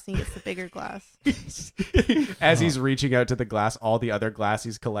smaller glass and he gets the bigger glass. as he's reaching out to the glass, all the other glass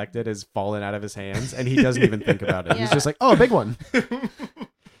he's collected is fallen out of his hands, and he doesn't even think about it. He's Yeah. just like, oh, a big one.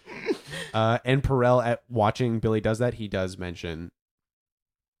 And Perel, at watching Billy does that, he does mention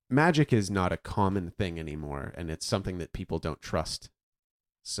magic is not a common thing anymore, and it's something that people don't trust.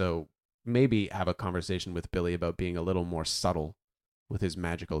 So maybe have a conversation with Billy about being a little more subtle with his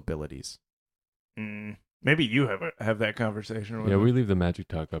magical abilities. Maybe you have that conversation with Yeah, him. we leave the magic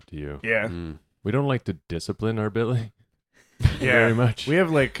talk up to you. Yeah. Mm. We don't like to discipline our Billy Yeah. very much. We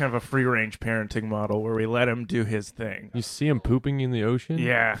have like kind of a free range parenting model where we let him do his thing. You see him pooping in the ocean?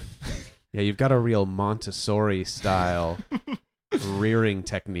 Yeah. Yeah, you've got a real Montessori style rearing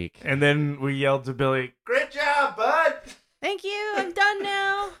technique. And then we yelled to Billy, "Great job, bud! Thank you. I'm done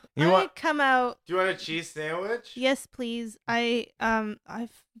now. You I want- come out. Do you want a cheese sandwich?" Yes, please.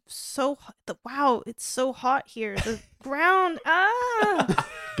 I've so wow, it's so hot here. The ground. Ah.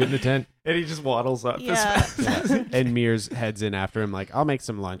 Get in the tent. And he just waddles up. Yeah. And Mears heads in after him like, I'll make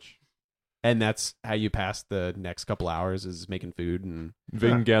some lunch. And that's how you pass the next couple hours is making food. And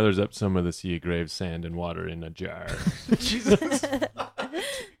Ving gathers up some of the Sea of Graves sand and water in a jar. Jesus.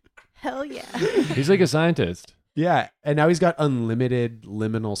 Hell yeah. He's like a scientist. yeah, and now he's got unlimited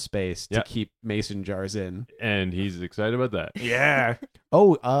liminal space to Yeah. keep mason jars in. And he's excited about that. Yeah.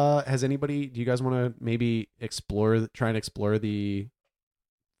 Oh, has anybody, do you guys want to maybe try and explore the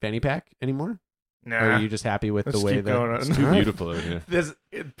fanny pack anymore? Or Nah. are you just happy with Let's the way keep that going on. It's too beautiful out here.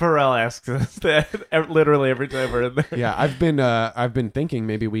 Perel asks us that literally every time we're in there. Yeah, I've been thinking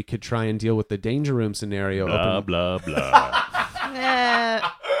maybe we could try and deal with the danger room scenario. Blah, Open- blah,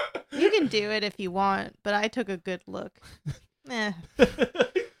 blah. You can do it if you want, but I took a good look. I'm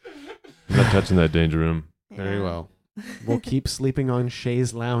not touching that danger room. Very Yeah. well. We'll keep sleeping on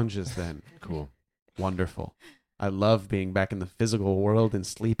Shay's lounges then. Cool. Wonderful. I love being back in the physical world and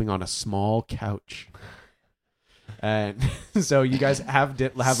sleeping on a small couch. And so you guys have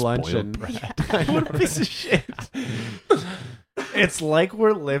lunch Spoiled and brat. What a piece of shit. It's like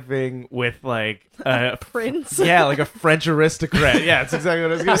we're living with like a Prince. yeah, like a French aristocrat. Yeah, it's exactly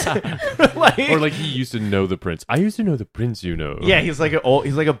what I was gonna say. Like- Or like he used to know the prince. I used to know the prince, you know. yeah, he's like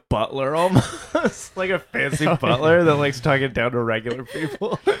a butler almost, like a fancy butler that likes talking down to regular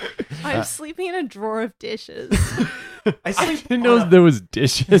people. I'm sleeping in a drawer of dishes. I I didn't know there was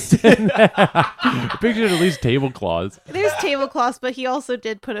dishes in there. I pictured at least tablecloths. There's tablecloths, but he also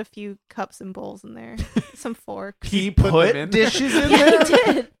did put a few cups and bowls in there. Some forks. He put put them in dishes in Yeah, there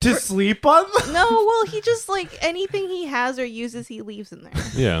he did. to sleep on. No, well, he just like anything he has or uses, he leaves in there.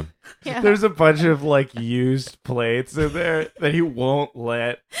 Yeah. Yeah. There's a bunch of like used plates in there that he won't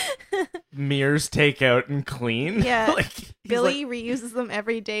let Mears take out and clean. Yeah. Like, he's Billy like, reuses them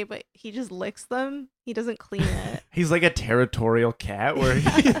every day, but he just licks them. He doesn't clean it. he's like a territorial cat where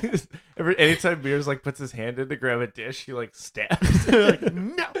anytime Mears like puts his hand in to grab a dish, he like stabs. Like,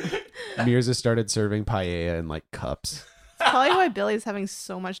 no. Mears has started serving paella in like cups. It's probably why Billy's having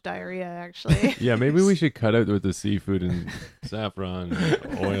so much diarrhea, actually. Yeah, maybe we should cut out with the seafood and saffron,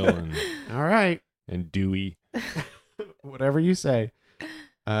 and oil, All right. and dewy. Whatever you say.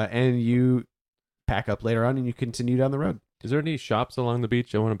 And you pack up later on and you continue down the road. Is there any shops along the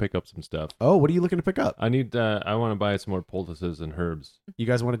beach? I want to pick up some stuff. Oh, what are you looking to pick up? I want to buy some more poultices and herbs. You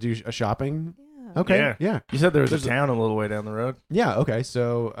guys want to do a shopping? Yeah. Okay. Yeah. Yeah. You said there was There's a town a little way down the road. Yeah. Okay.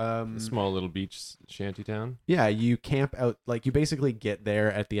 So, A small little beach shanty town. yeah, you camp out, like you basically get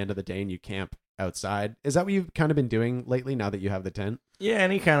there at the end of the day and you camp outside. Is that what you've kind of been doing lately now that you have the tent? Yeah,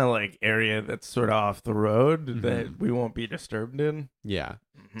 any kind of like area that's sort of off the road Mhm. that we won't be disturbed in. Yeah.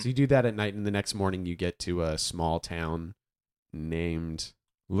 So you do that at night and the next morning you get to a small town named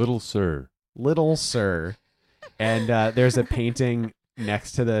Little Sir. Little Sir. And there's a painting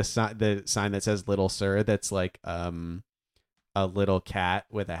next to the sign that says Little Sir that's like a little cat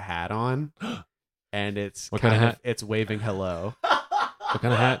with a hat on. And it's What kind of hat? It's waving hello. What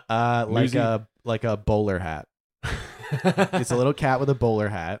kind of hat? Like Newsy? like a bowler hat. It's a little cat with a bowler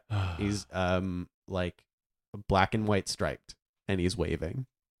hat. He's like black and white striped and he's waving.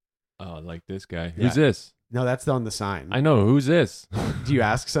 Oh, like this guy. Yeah. Who's this? No, that's on the sign. I know. Who's this? Do you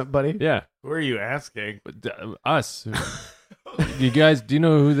ask somebody? Yeah. Who are you asking? But, us. You guys, do you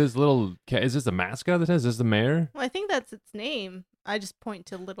know who this little cat is? This the mascot that has? Is this the mayor? Well, I think that's its name. I just point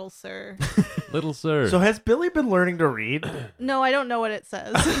to Little Sir. Little Sir. So has Billy been learning to read? No, I don't know what it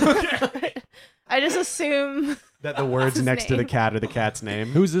says. I just assume. That the words his next to the name. cat are the cat's name.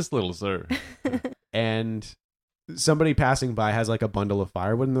 Who's this Little Sir? And somebody passing by has like a bundle of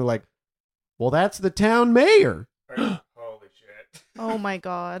firewood and they're like, well, that's the town mayor. Holy shit. Oh my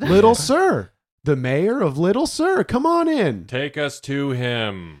god. Little Sir. The mayor of Little Sir. Come on in. Take us to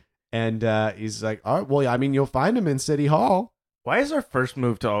him. And he's like, all right, well, I mean, you'll find him in City Hall. Why is our first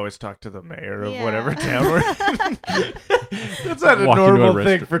move to always talk to the mayor of Yeah. whatever town we're in? That's not a Walk into a normal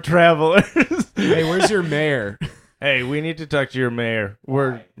thing restaurant. for travelers. Hey, where's your mayor? Hey, we need to talk to your mayor.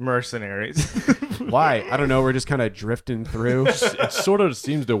 We're mercenaries. Why? I don't know. We're just kind of drifting through. It sort of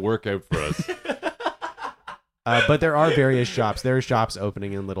seems to work out for us. But there are various shops. There are shops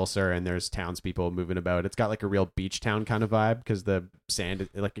opening in Little Sur, and there's townspeople moving about. It's got like a real beach town kind of vibe because the sand,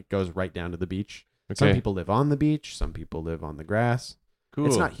 like it goes right down to the beach. Some Okay. people live on the beach. Some people live on the grass. Cool.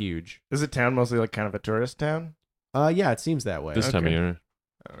 It's not huge. Is the town mostly like kind of a tourist town? Yeah, it seems that way. this time of Okay. year.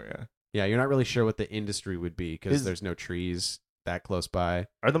 Oh yeah. Yeah, you're not really sure what the industry would be because Is- there's no trees that close by.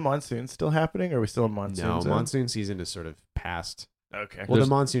 Are the monsoons still happening? Are we still in monsoon? No, zone? monsoon season is sort of past. Okay. Well, There's- the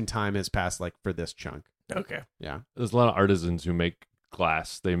monsoon time has passed like for this chunk. Okay. Yeah. There's a lot of artisans who make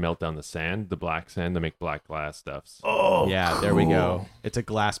glass. They melt down the sand, the black sand, to make black glass stuffs. Oh. Yeah, there we go. cool. It's a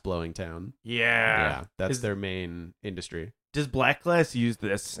glass blowing town. Yeah. Yeah, that's Is- their main industry. Does black glass use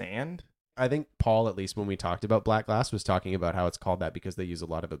this sand? I think Paul, at least when we talked about black glass, was talking about how it's called that because they use a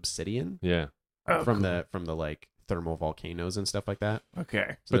lot of obsidian Yeah, Oh, from cool. the like thermal volcanoes and stuff like that.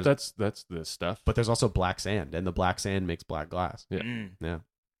 Okay. So but there's- that's the stuff. but there's also black sand, and the black sand makes black glass. Yeah. Yeah.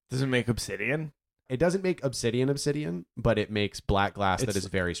 Does it make obsidian? It doesn't make obsidian, but it makes black glass that It's- is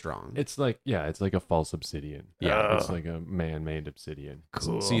very strong. It's like it's like a false obsidian. Yeah. It's like a man-made obsidian.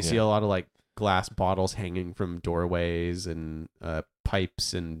 Cool. So you see Yeah. a lot of like glass bottles hanging from doorways and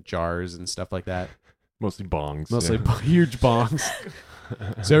pipes and jars and stuff like that. Mostly bongs. Mostly yeah. huge bongs.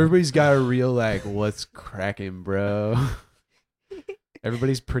 So everybody's got a real like, what's cracking, bro?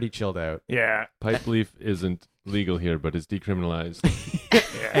 Everybody's pretty chilled out, Yeah. Pipe leaf isn't legal here, but it's decriminalized.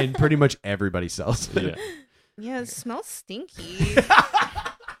 Yeah. and pretty much everybody sells it. yeah. Yeah, it smells stinky.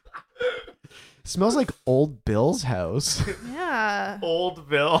 Smells like old Bill's house. Yeah. Old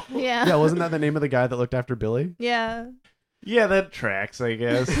Bill. Yeah. Yeah, wasn't that the name of the guy that looked after Billy? Yeah. Yeah, that tracks, I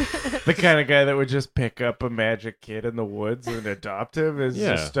guess. The kind of guy that would just pick up a magic kid in the woods and adopt him is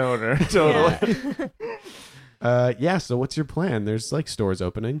Yeah. a stoner. Totally. Yeah. So what's your plan? There's like stores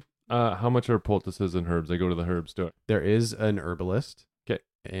opening. How much are poultices and herbs? I go to the herb store. There is an herbalist. 'Kay.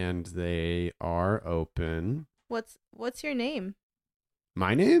 And they are open. What's your name?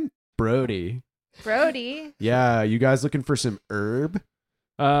 My name? Brody. Brody. Yeah, you guys looking for some herb?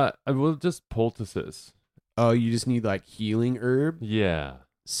 I will just poultices. Oh, you just need like healing herb? Yeah.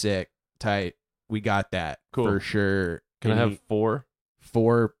 Sick. Tight. We got that. Cool. For sure. Can I Any- have 4?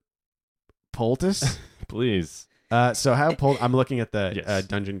 4 poultice? Please. So how I'm looking at the Yes.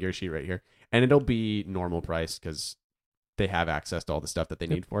 dungeon gear sheet right here, and it'll be normal price because they have access to all the stuff that they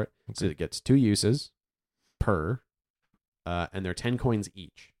need for it. So it gets 2 uses per, and they're 10 coins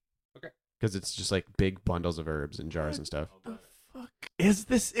each. Okay. Because it's just like big bundles of herbs and jars and stuff. The fuck is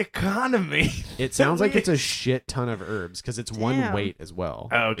this economy? It sounds like it's a shit ton of herbs because it's one Damn. weight as well.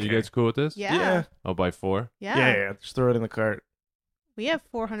 Are Okay. you guys cool with this? Yeah. I'll buy 4. Yeah. Yeah. Just throw it in the cart. We have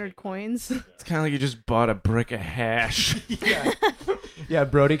 400 coins. It's kind of like you just bought a brick of hash. Yeah,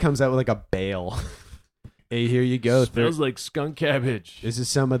 Brody comes out with like a bale. Hey, here you go. Smells like skunk cabbage. This is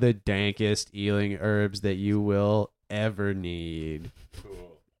some of the dankest healing herbs that you will ever need.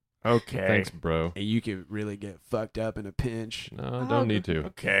 Okay. Thanks, bro. And you can really get fucked up in a pinch. No, don't need to.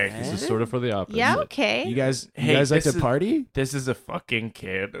 Okay. This is sort of for the opposite. Yeah, okay. You guys, Hey, like this to is- party? This is a fucking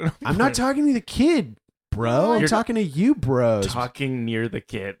kid. I'm not talking to the kid, bro. I'm You're talking to you, bros. talking near the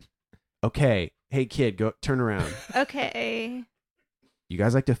kid. Okay. Hey, kid, go turn around. Okay. You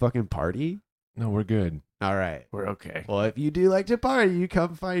guys like to fucking party? No, we're good. All right. We're okay. Well, if you do like to party, you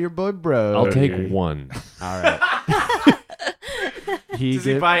come find your boy, bro. I'll take Okay. 1. All right. Does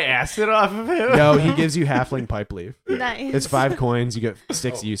he buy acid off of him? No, he gives you halfling pipe leaf. Nice. It's 5 coins. You get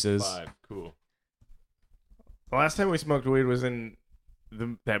 6 uses. 5. Cool. The last time we smoked weed was in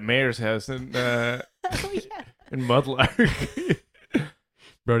that mayor's house in Oh, yeah. in Mudlark.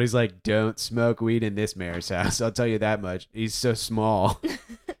 Brody's like, don't smoke weed in this mayor's house. I'll tell you that much. He's so small.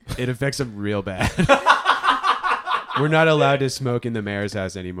 It affects him real bad. We're not allowed to smoke in the mayor's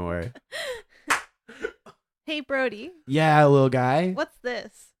house anymore. Hey, Brody. Yeah, little guy. What's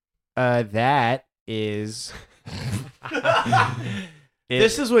this? That is.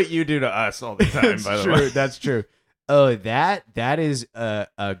 This is what you do to us all the time, That's by the true. way. That's true. Oh, that is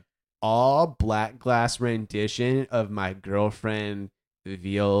a all black glass rendition of my girlfriend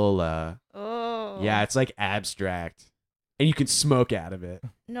Viola. Oh. Yeah, it's like abstract, and you can smoke out of it.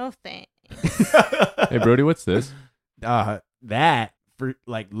 No thanks. Hey, Brody, what's this? That for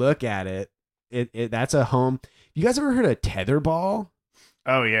like, look at it. It that's a home. You guys ever heard of tetherball?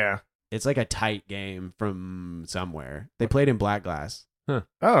 Oh yeah. It's like a tight game from somewhere. They played in black glass,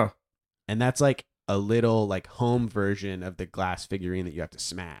 Oh. and that's like a little like home version of the glass figurine that you have to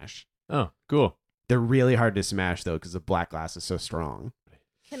smash. Oh, cool. They're really hard to smash though because the black glass is so strong.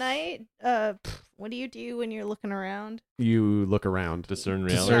 Can I What do you do when you're looking around? You look around. Discern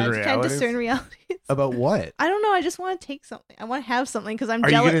Discern reality. Yeah, try to realities? discern realities. About what? I don't know. I just want to take something. I want to have something because I'm Are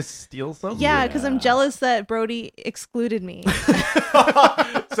you jealous. gonna steal something? Yeah, because I'm Yeah. jealous that Brody excluded me.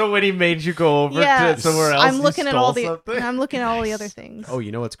 So when he made you go over Yeah. to somewhere else, I'm you looking at stole all the. something? I'm looking at all the other things. Oh,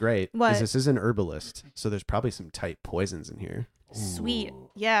 you know what's great? What? Is this is an herbalist, so there's probably some tight poisons in here. Sweet. Ooh.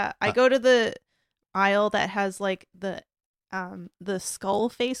 Yeah, I Uh, go to the aisle that has like the skull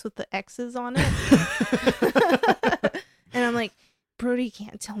face with the X's on it, and I'm like, Brody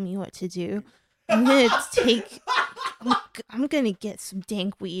can't tell me what to do. I'm gonna take. I'm gonna get some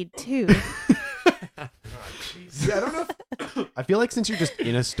dank weed too. Yeah, I don't know. I feel like since you're just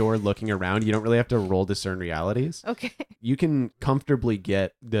in a store looking around, you don't really have to roll discern realities. Okay. You can comfortably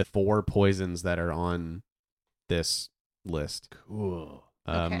get the 4 poisons that are on this list. Cool.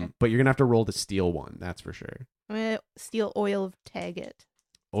 Okay. But you're gonna have to roll to steal one. That's for sure. I'm gonna steal oil of Taggett.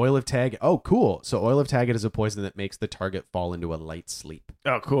 Oil of Tag. Oh, cool. So oil of Taggett is a poison that makes the target fall into a light sleep.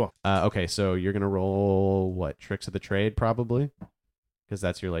 Oh, cool. Okay, so you're gonna roll what? Tricks of the trade, probably, because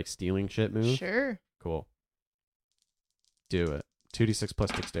that's your like stealing shit move. Sure. Cool. Do it. 2d6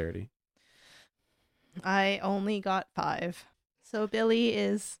 plus dexterity. I only got 5. So Billy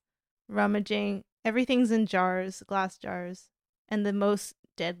is rummaging. Everything's in jars, glass jars, and the most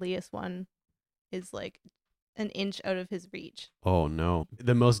deadliest one is like an inch out of his reach. Oh no.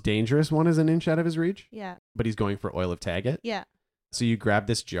 The most dangerous one is an inch out of his reach, Yeah. but he's going for oil of Taggett. Yeah. So you grab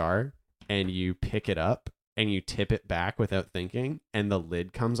this jar and you pick it up and you tip it back without thinking, and the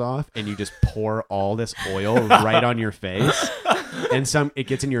lid comes off, and you just pour all this oil right on your face, and it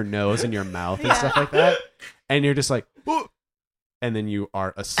gets in your nose and your mouth and Yeah. stuff like that, and you're just like, "Whoa," and then you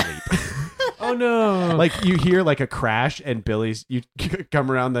are asleep. Oh no! Like you hear like a crash, and you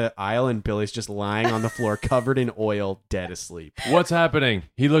come around the aisle, and Billy's just lying on the floor covered in oil, dead asleep. What's happening?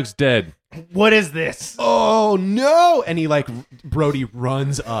 He looks dead. What is this? Oh no! And he Brody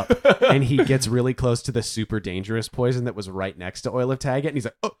runs up and he gets really close to the super dangerous poison that was right next to oil of Taggett, and he's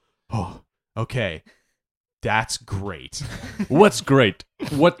like, oh, okay, that's great. What's great?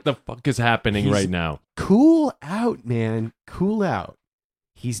 What the fuck is happening He's- right now? Cool out, man. Cool out.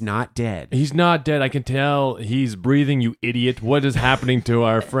 He's not dead. He's not dead. I can tell. He's breathing, you idiot. What is happening to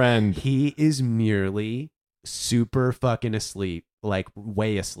our friend? He is merely super fucking asleep, like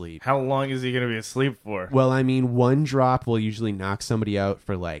way asleep. How long is he gonna be asleep for? Well, I mean, one drop will usually knock somebody out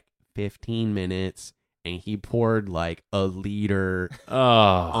for like 15 minutes, and he poured like a liter Oh.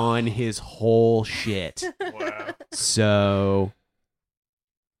 on his whole shit. Wow. So,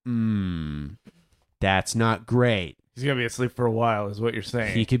 that's not great. He's gonna be asleep for a while, is what you're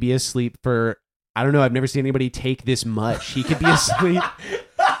saying. He could be asleep for, I don't know, I've never seen anybody take this much. He could be asleep.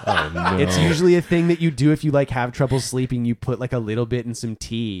 Oh, no. It's usually a thing that you do if you like have trouble sleeping. You put like a little bit in some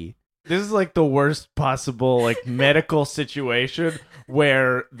tea. This is like the worst possible like medical situation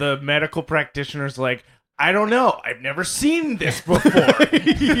where the medical practitioner's like, I don't know, I've never seen this before.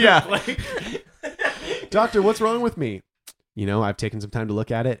 Yeah. Like, Doctor, what's wrong with me? You know, I've taken some time to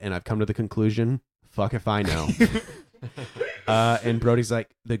look at it, and I've come to the conclusion, fuck if I know. And Brody's like,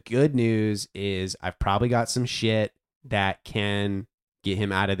 the good news is I've probably got some shit that can get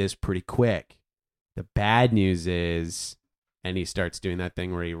him out of this pretty quick. The bad news is, and he starts doing that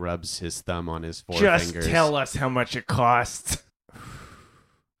thing where he rubs his thumb on his just forefingers. tell us how much it costs.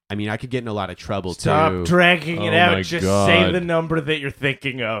 I mean, I could get in a lot of trouble Stop too. dragging it Oh out. my Just God. say the number that you're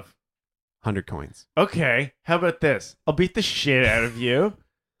thinking of. 100 coins. Okay, how about this? I'll beat the shit out of you,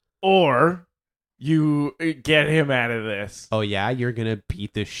 or you get him out of this. Oh yeah, you're gonna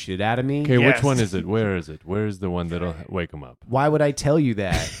beat the shit out of me? Okay, Yes. which one is it? Where is it? Where's the one that'll wake him up? Why would I tell you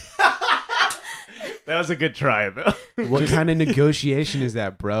that? That was a good try, though. What kind of negotiation is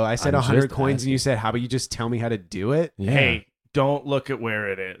that, bro? I said I'm 100 just coins, and you asking. said, "How about you just tell me how to do it?" Yeah. Hey, don't look at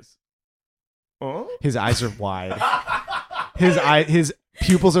where it is. Oh? His eyes are wide. His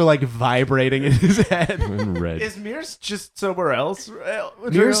pupils are like vibrating in his head. In red. Is Mears just somewhere else?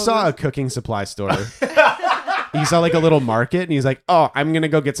 Mears saw a cooking supply store. He saw like a little market, and he's like, "Oh, I'm gonna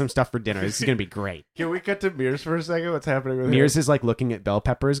go get some stuff for dinner. This is gonna be great." Can we cut to Mears for a second? What's happening with Mears him? is like looking at bell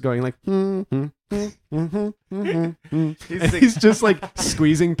peppers, going like, and He's he's just like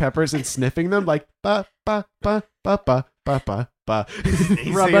squeezing peppers and sniffing them, like ba ba ba ba ba ba ba ba. He's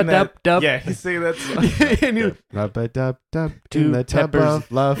Rubba singing that- dub dub. Yeah, he's saying that song. And he rubba dub dub in Two the tub peppers.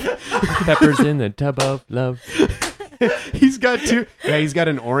 of love. Peppers in the tub of love. He's got two. Yeah, he's got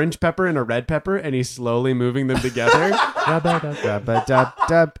an orange pepper and a red pepper, and he's slowly moving them together. Rubba dub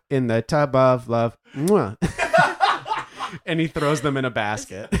dub in the tub of love. Mwah. And he throws them in a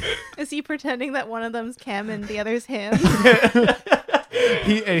basket. Is he pretending that one of them's Cam and the other's him?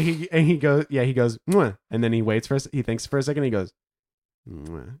 he goes, yeah, he goes, "Mwah." And then he waits for he thinks for a second, he goes,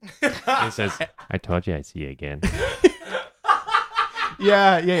 "Mwah." He says, "I told you I'd see you again."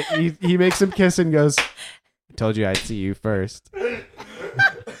 Yeah, he makes him kiss and goes, "I told you I'd see you first."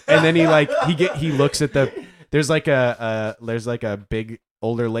 And then he looks at there's like a big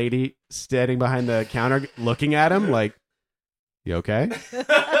older lady standing behind the counter looking at him like, "You okay?"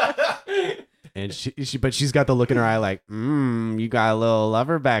 And but she's got the look in her eye like, "You got a little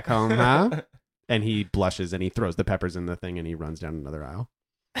lover back home, huh?" And he blushes and he throws the peppers in the thing and he runs down another aisle.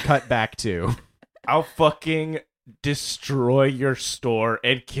 Cut back to I'll fucking destroy your store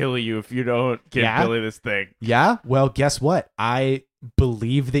and kill you if you don't give Yeah? Billy this thing. yeah. Well, guess what? I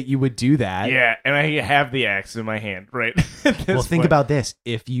believe that you would do that. Yeah, and I have the axe in my hand, right? Well, think about this.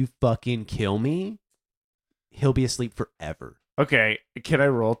 If you fucking kill me, he'll be asleep forever. Okay, can I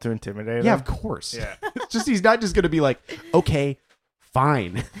roll to intimidate Yeah, him? of course. Yeah. It's just he's not just gonna be like, okay,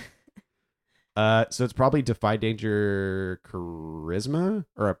 fine. So it's probably defy danger, charisma,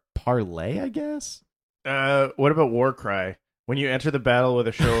 or a parlay, I guess. What about war cry? When you enter the battle with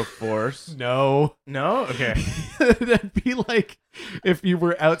a show of force? No, No? Okay. that'd be like if you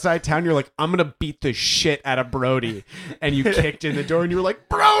were outside town. You're like, I'm gonna beat the shit out of Brody, and you kicked in the door, and you were like,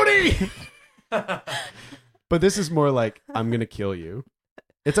 Brody. But this is more like, I'm gonna kill you.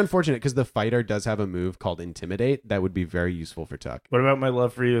 It's unfortunate because the fighter does have a move called Intimidate that would be very useful for Tuck. What about my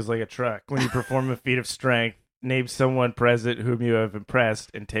love for you is like a truck? When you perform a feat of strength, name someone present whom you have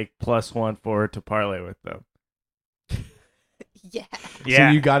impressed and take +1 forward to parlay with them. Yeah. So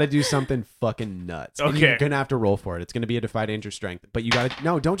you got to do something fucking nuts. And Okay. you're gonna have to roll for it. It's gonna be a defy danger strength, but you got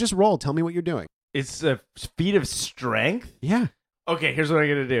to don't just roll. Tell me what you're doing. It's a feat of strength? Yeah. Okay, here's what I'm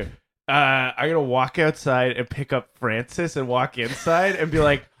going to do. I'm going to walk outside and pick up Francis and walk inside and be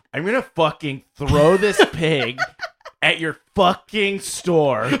like, I'm going to fucking throw this pig at your fucking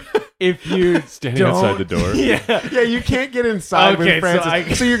store if you Standing don't... outside the door. Yeah. Yeah, you can't get inside Okay, with Francis.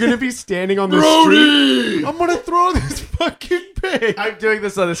 so So, I- you're gonna be standing on the street. I'm gonna throw this fucking pig. I'm doing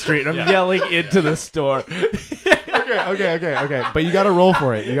this on the street and I'm yelling into the store. Okay. But you gotta roll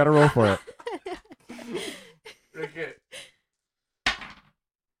for it. You gotta roll for it. Okay.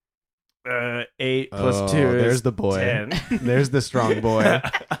 8 plus 2 is There's the boy. 10. There's the strong boy.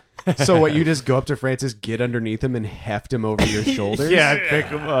 So what? You just go up to Francis, get underneath him, and heft him over your shoulders. Yeah, pick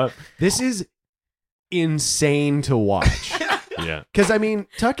him up. This is insane to watch. Yeah. Because, I mean,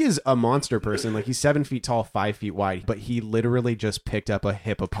 Tuck is a monster person. Like, he's 7 feet tall, 5 feet wide, but he literally just picked up a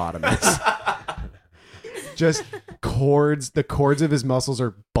hippopotamus. Just the cords of his muscles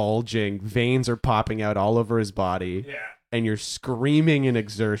are bulging, veins are popping out all over his body, Yeah. and you're screaming in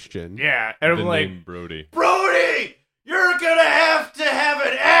exertion. Yeah. And The I'm like, name Brody. Brody, you're gonna have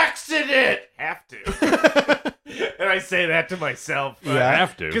an accident. Have to. And I say that to myself. Yeah.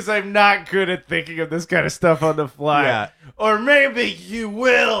 Have to. Because I'm not good at thinking of this kind of stuff on the fly. Yeah. Or maybe you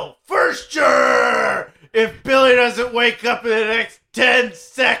will, for sure, if Billy doesn't wake up in the next 10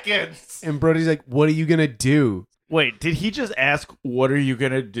 seconds. And Brody's like, what are you going to do? Wait, did he just ask, what are you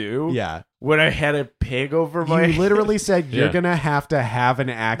gonna do? Yeah. When I had a pig over my You literally said you're Yeah. going to have an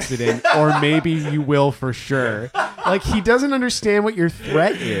accident, or maybe you will for sure. Like, he doesn't understand what your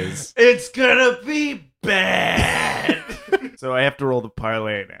threat is. It's gonna be bad. So I have to roll the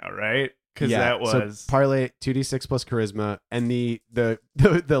parlay now, right? Because that was so parlay 2d6 plus charisma, and the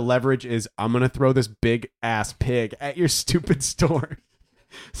leverage is I'm gonna throw this big ass pig at your stupid store.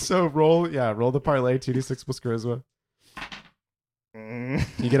 So roll the parlay 2d6 plus charisma.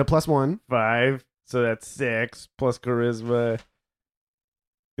 You get a +1. 5. So that's 6 plus charisma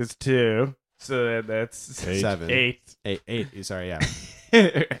is 2. So then that's 8. 7. 8. 8. Sorry, yeah.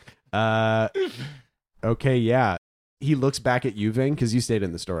 Okay, yeah. He looks back at you, Ving, because you stayed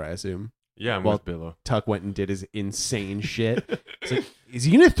in the store, I assume. Yeah, I'm Well- with Billo. Tuck went and did his insane shit. It's like, is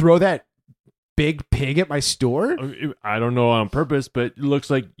he gonna throw that big pig at my store? I don't know on purpose, but it looks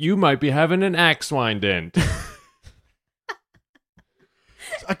like you might be having an axe wind in.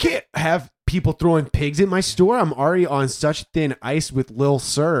 I can't have people throwing pigs at my store. I'm already on such thin ice with Lil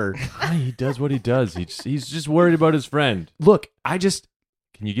Sir. He does what he does. He's just worried about his friend. Look,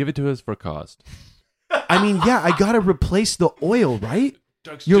 Can you give it to us for cost? I mean, yeah, I gotta replace the oil, right?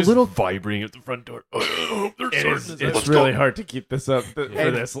 Doug's Your little- vibrating at the front door. It's really hard to keep this up for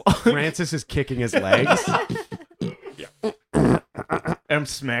this long. Francis is kicking his legs. I'm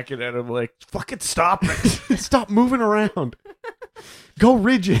smacking at him like, fucking stop it. Stop moving around. Go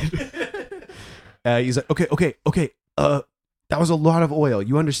rigid. He's like, okay. That was a lot of oil.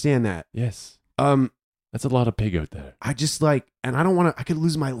 You understand that? Yes, Um, that's a lot of pig out there. I just and I don't want to. I could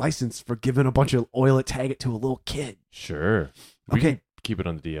lose my license for giving a bunch of oil at Taggart to a little kid. Sure. Okay, keep it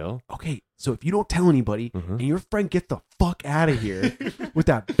on the DL. Okay, so if you don't tell anybody Mhm. and your friend gets the fuck out of here with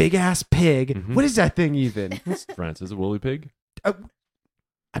that big ass pig, Mhm. what is that thing even? Francis, a woolly pig.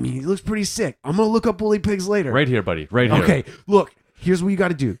 I mean, he looks pretty sick. I'm gonna look up woolly pigs later. Right here, buddy. Right here. Okay, look. Here's what you got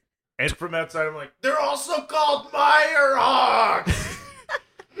to do. And from outside, I'm like, they're also called Meyerhawks.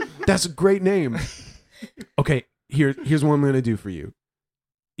 That's a great name. Okay, here's what I'm gonna do for you.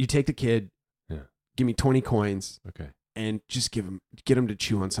 You take the kid. Yeah. Give me 20 coins Okay. and just get him to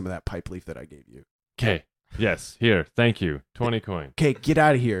chew on some of that pipe leaf that I gave you. Okay. Yes. Here. Thank you. 20 coin. Okay, get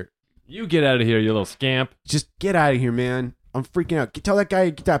out of here. You get out of here, you little scamp. Just get out of here, man. I'm freaking out. Tell that guy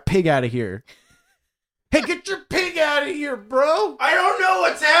to get that pig out of here. Hey, get your pig out of here, bro. I don't know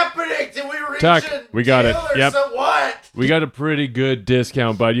what's happening. Did we reach Tuck, a we got deal it. or Yep. So what? We got a pretty good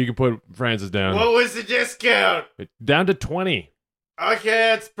discount, bud. You can put Francis down. What was the discount? Down to 20. Okay,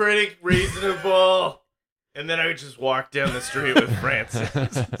 that's pretty reasonable. And then I would just walk down the street with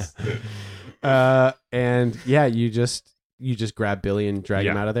Francis. And yeah, you just grab Billy and drag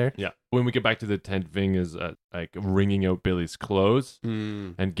him Yeah. out of there. Yeah. When we get back to the tent, Ving is like wringing out Billy's clothes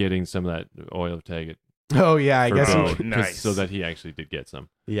Mm. and getting some of that oil of Taggart. Oh yeah, I for guess. Bo, Oh, 'cause- nice. So that he actually did get some.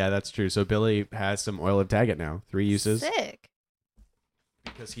 Yeah, that's true. So Billy has some oil of Taggart now. 3 uses Sick.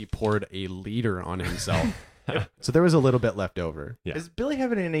 because he poured a liter on himself. So there was a little bit left over. Yeah. Is Billy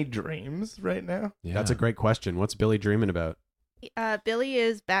having any dreams right now? Yeah. That's a great question. What's Billy dreaming about? Billy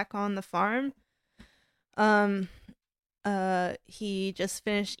is back on the farm. He just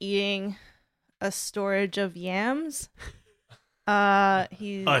finished eating a storage of yams.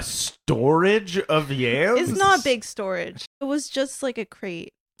 He A storage of yams? It's not big storage. It was just like a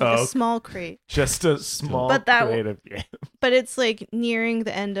crate, like Oh. a small crate. Just a small But that- crate of yams. But it's like nearing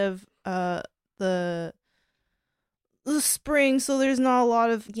the end of the spring, so there's not a lot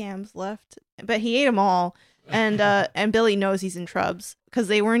of yams left. But he ate them all, and Billy knows he's in trubs because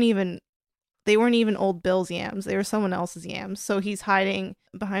they weren't even old Bill's yams. They were someone else's yams. So he's hiding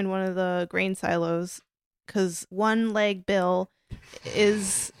behind one of the grain silos because one leg Bill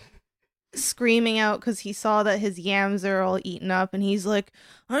is screaming out because he saw that his yams are all eaten up, and he's like,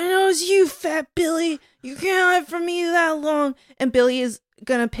 I know it's you, fat Billy. You can't hide from me that long. And Billy is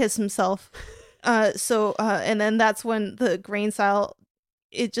gonna piss himself. And then that's when the grain silo,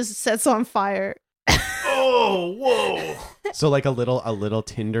 it just sets on fire. Oh, whoa. So like a little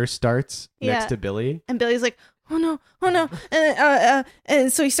tinder starts Yeah. next to Billy. And Billy's like, oh no.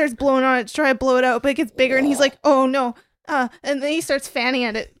 And so he starts blowing on it to try to blow it out, but it gets bigger, and he's like, oh no. And then he starts fanning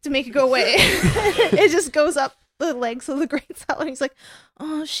at it to make it go away. It just goes up the legs of the grain silo, and he's like,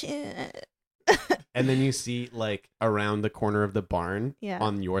 oh shit. And then you see like around the corner of the barn Yeah.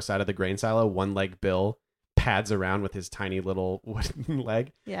 on your side of the grain silo, one leg Bill pads around with his tiny little wooden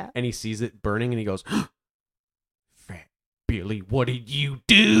leg, Yeah. and he sees it burning and he goes, Fat Billy, what did you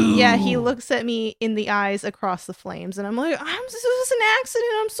do? Yeah, he looks at me in the eyes across the flames, and I'm like, this was an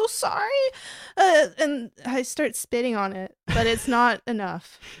accident. I'm so sorry. And I start spitting on it, but it's not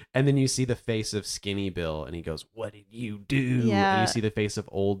enough. And then you see the face of skinny Bill and he goes, what did you do? Yeah. And you see the face of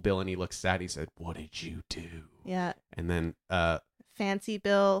old Bill and he looks sad. He said, what did you do? Yeah. And then Fancy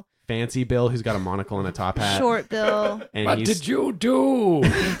Bill, fancy Bill, who's got a monocle and a top hat. short Bill, And What he's- did you do?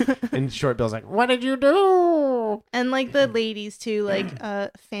 And short Bill's like, what did you do? and like the ladies too, like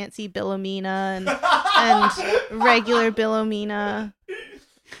Fancy Billomina and regular Billomina,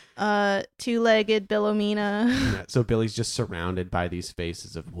 two-legged Billomina. Yeah, so Billy's just surrounded by these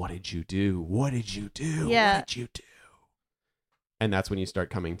faces of what did you do? What did you do? Yeah. What did you do? And that's when you start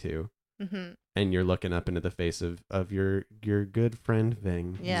coming to. Hmm. And you're looking up into the face of your good friend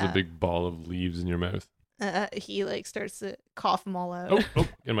Ving. Yeah. There's a big ball of leaves in your mouth. He like starts to cough them all out. Oh, get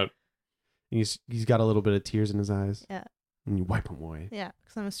him out. And he's got a little bit of tears in his eyes. Yeah. And you wipe them away. Yeah,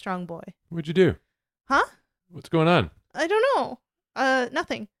 because I'm a strong boy. What'd you do? Huh? What's going on? I don't know.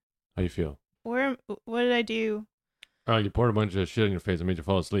 Nothing. How you feel? What did I do? Oh, you poured a bunch of shit in your face and made you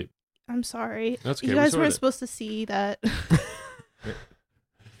fall asleep. I'm sorry. That's okay. You we guys sorted weren't it. supposed to see that.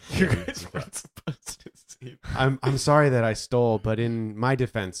 You guys weren't supposed to see. I'm sorry that I stole, but in my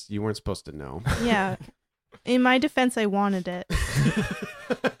defense, you weren't supposed to know. Yeah. In my defense, I wanted it.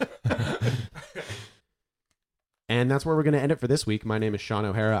 And that's where we're going to end it for this week. My name is Sean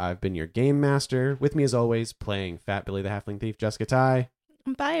O'Hara. I've been your game master. With me, as always, playing Fat Billy the Halfling Thief, Jessica Ty,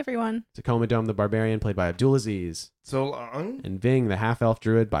 Bye, everyone. Tacoma Dome the Barbarian, played by Abdulaziz, So long. and Ving the Half-Elf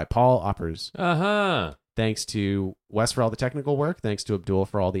Druid by Paul Oppers. Uh-huh. Thanks to Wes for all the technical work. Thanks to Abdul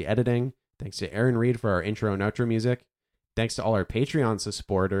for all the editing. Thanks to Aaron Reed for our intro and outro music. Thanks to all our Patreon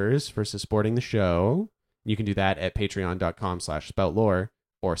supporters for supporting the show. You can do that at patreon.com/spoutlore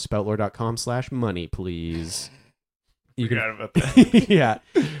or spoutlore.com/money, please. You can Forgot about that.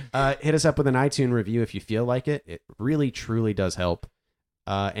 yeah. Hit us up with an iTunes review if you feel like it. It really, truly does help.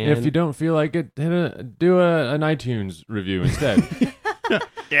 And if you don't feel like it, do an iTunes review instead.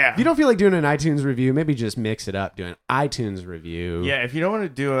 Yeah. if you don't feel like doing an iTunes review, maybe just mix it up. Do an iTunes review. Yeah, if you don't want to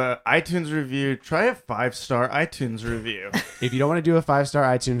do a iTunes review, try a 5-star iTunes review. If you don't want to do a 5-star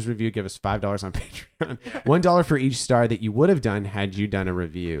iTunes review, give us $5 on Patreon. $1 for each star that you would have done had you done a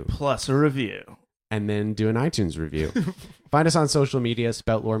review. Plus a review. And then do an iTunes review. Find us on social media,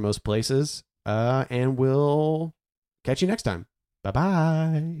 Spout Lore most places. And we'll catch you next time.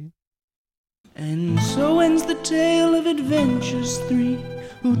 Bye-bye. And so ends the tale of adventures three,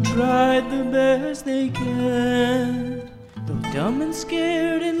 who tried the best they can. Though dumb and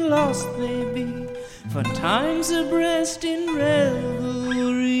scared and lost they be, for times abreast in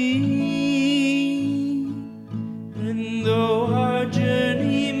revelry. And though our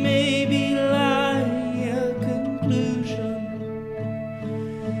journey may be lying a conclusion,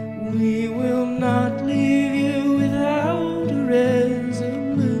 we will not leave you without a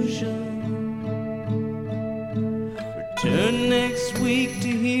resolution. Return next week to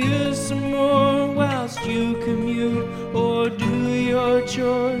hear some more whilst you commute or do your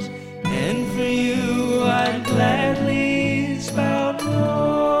chores.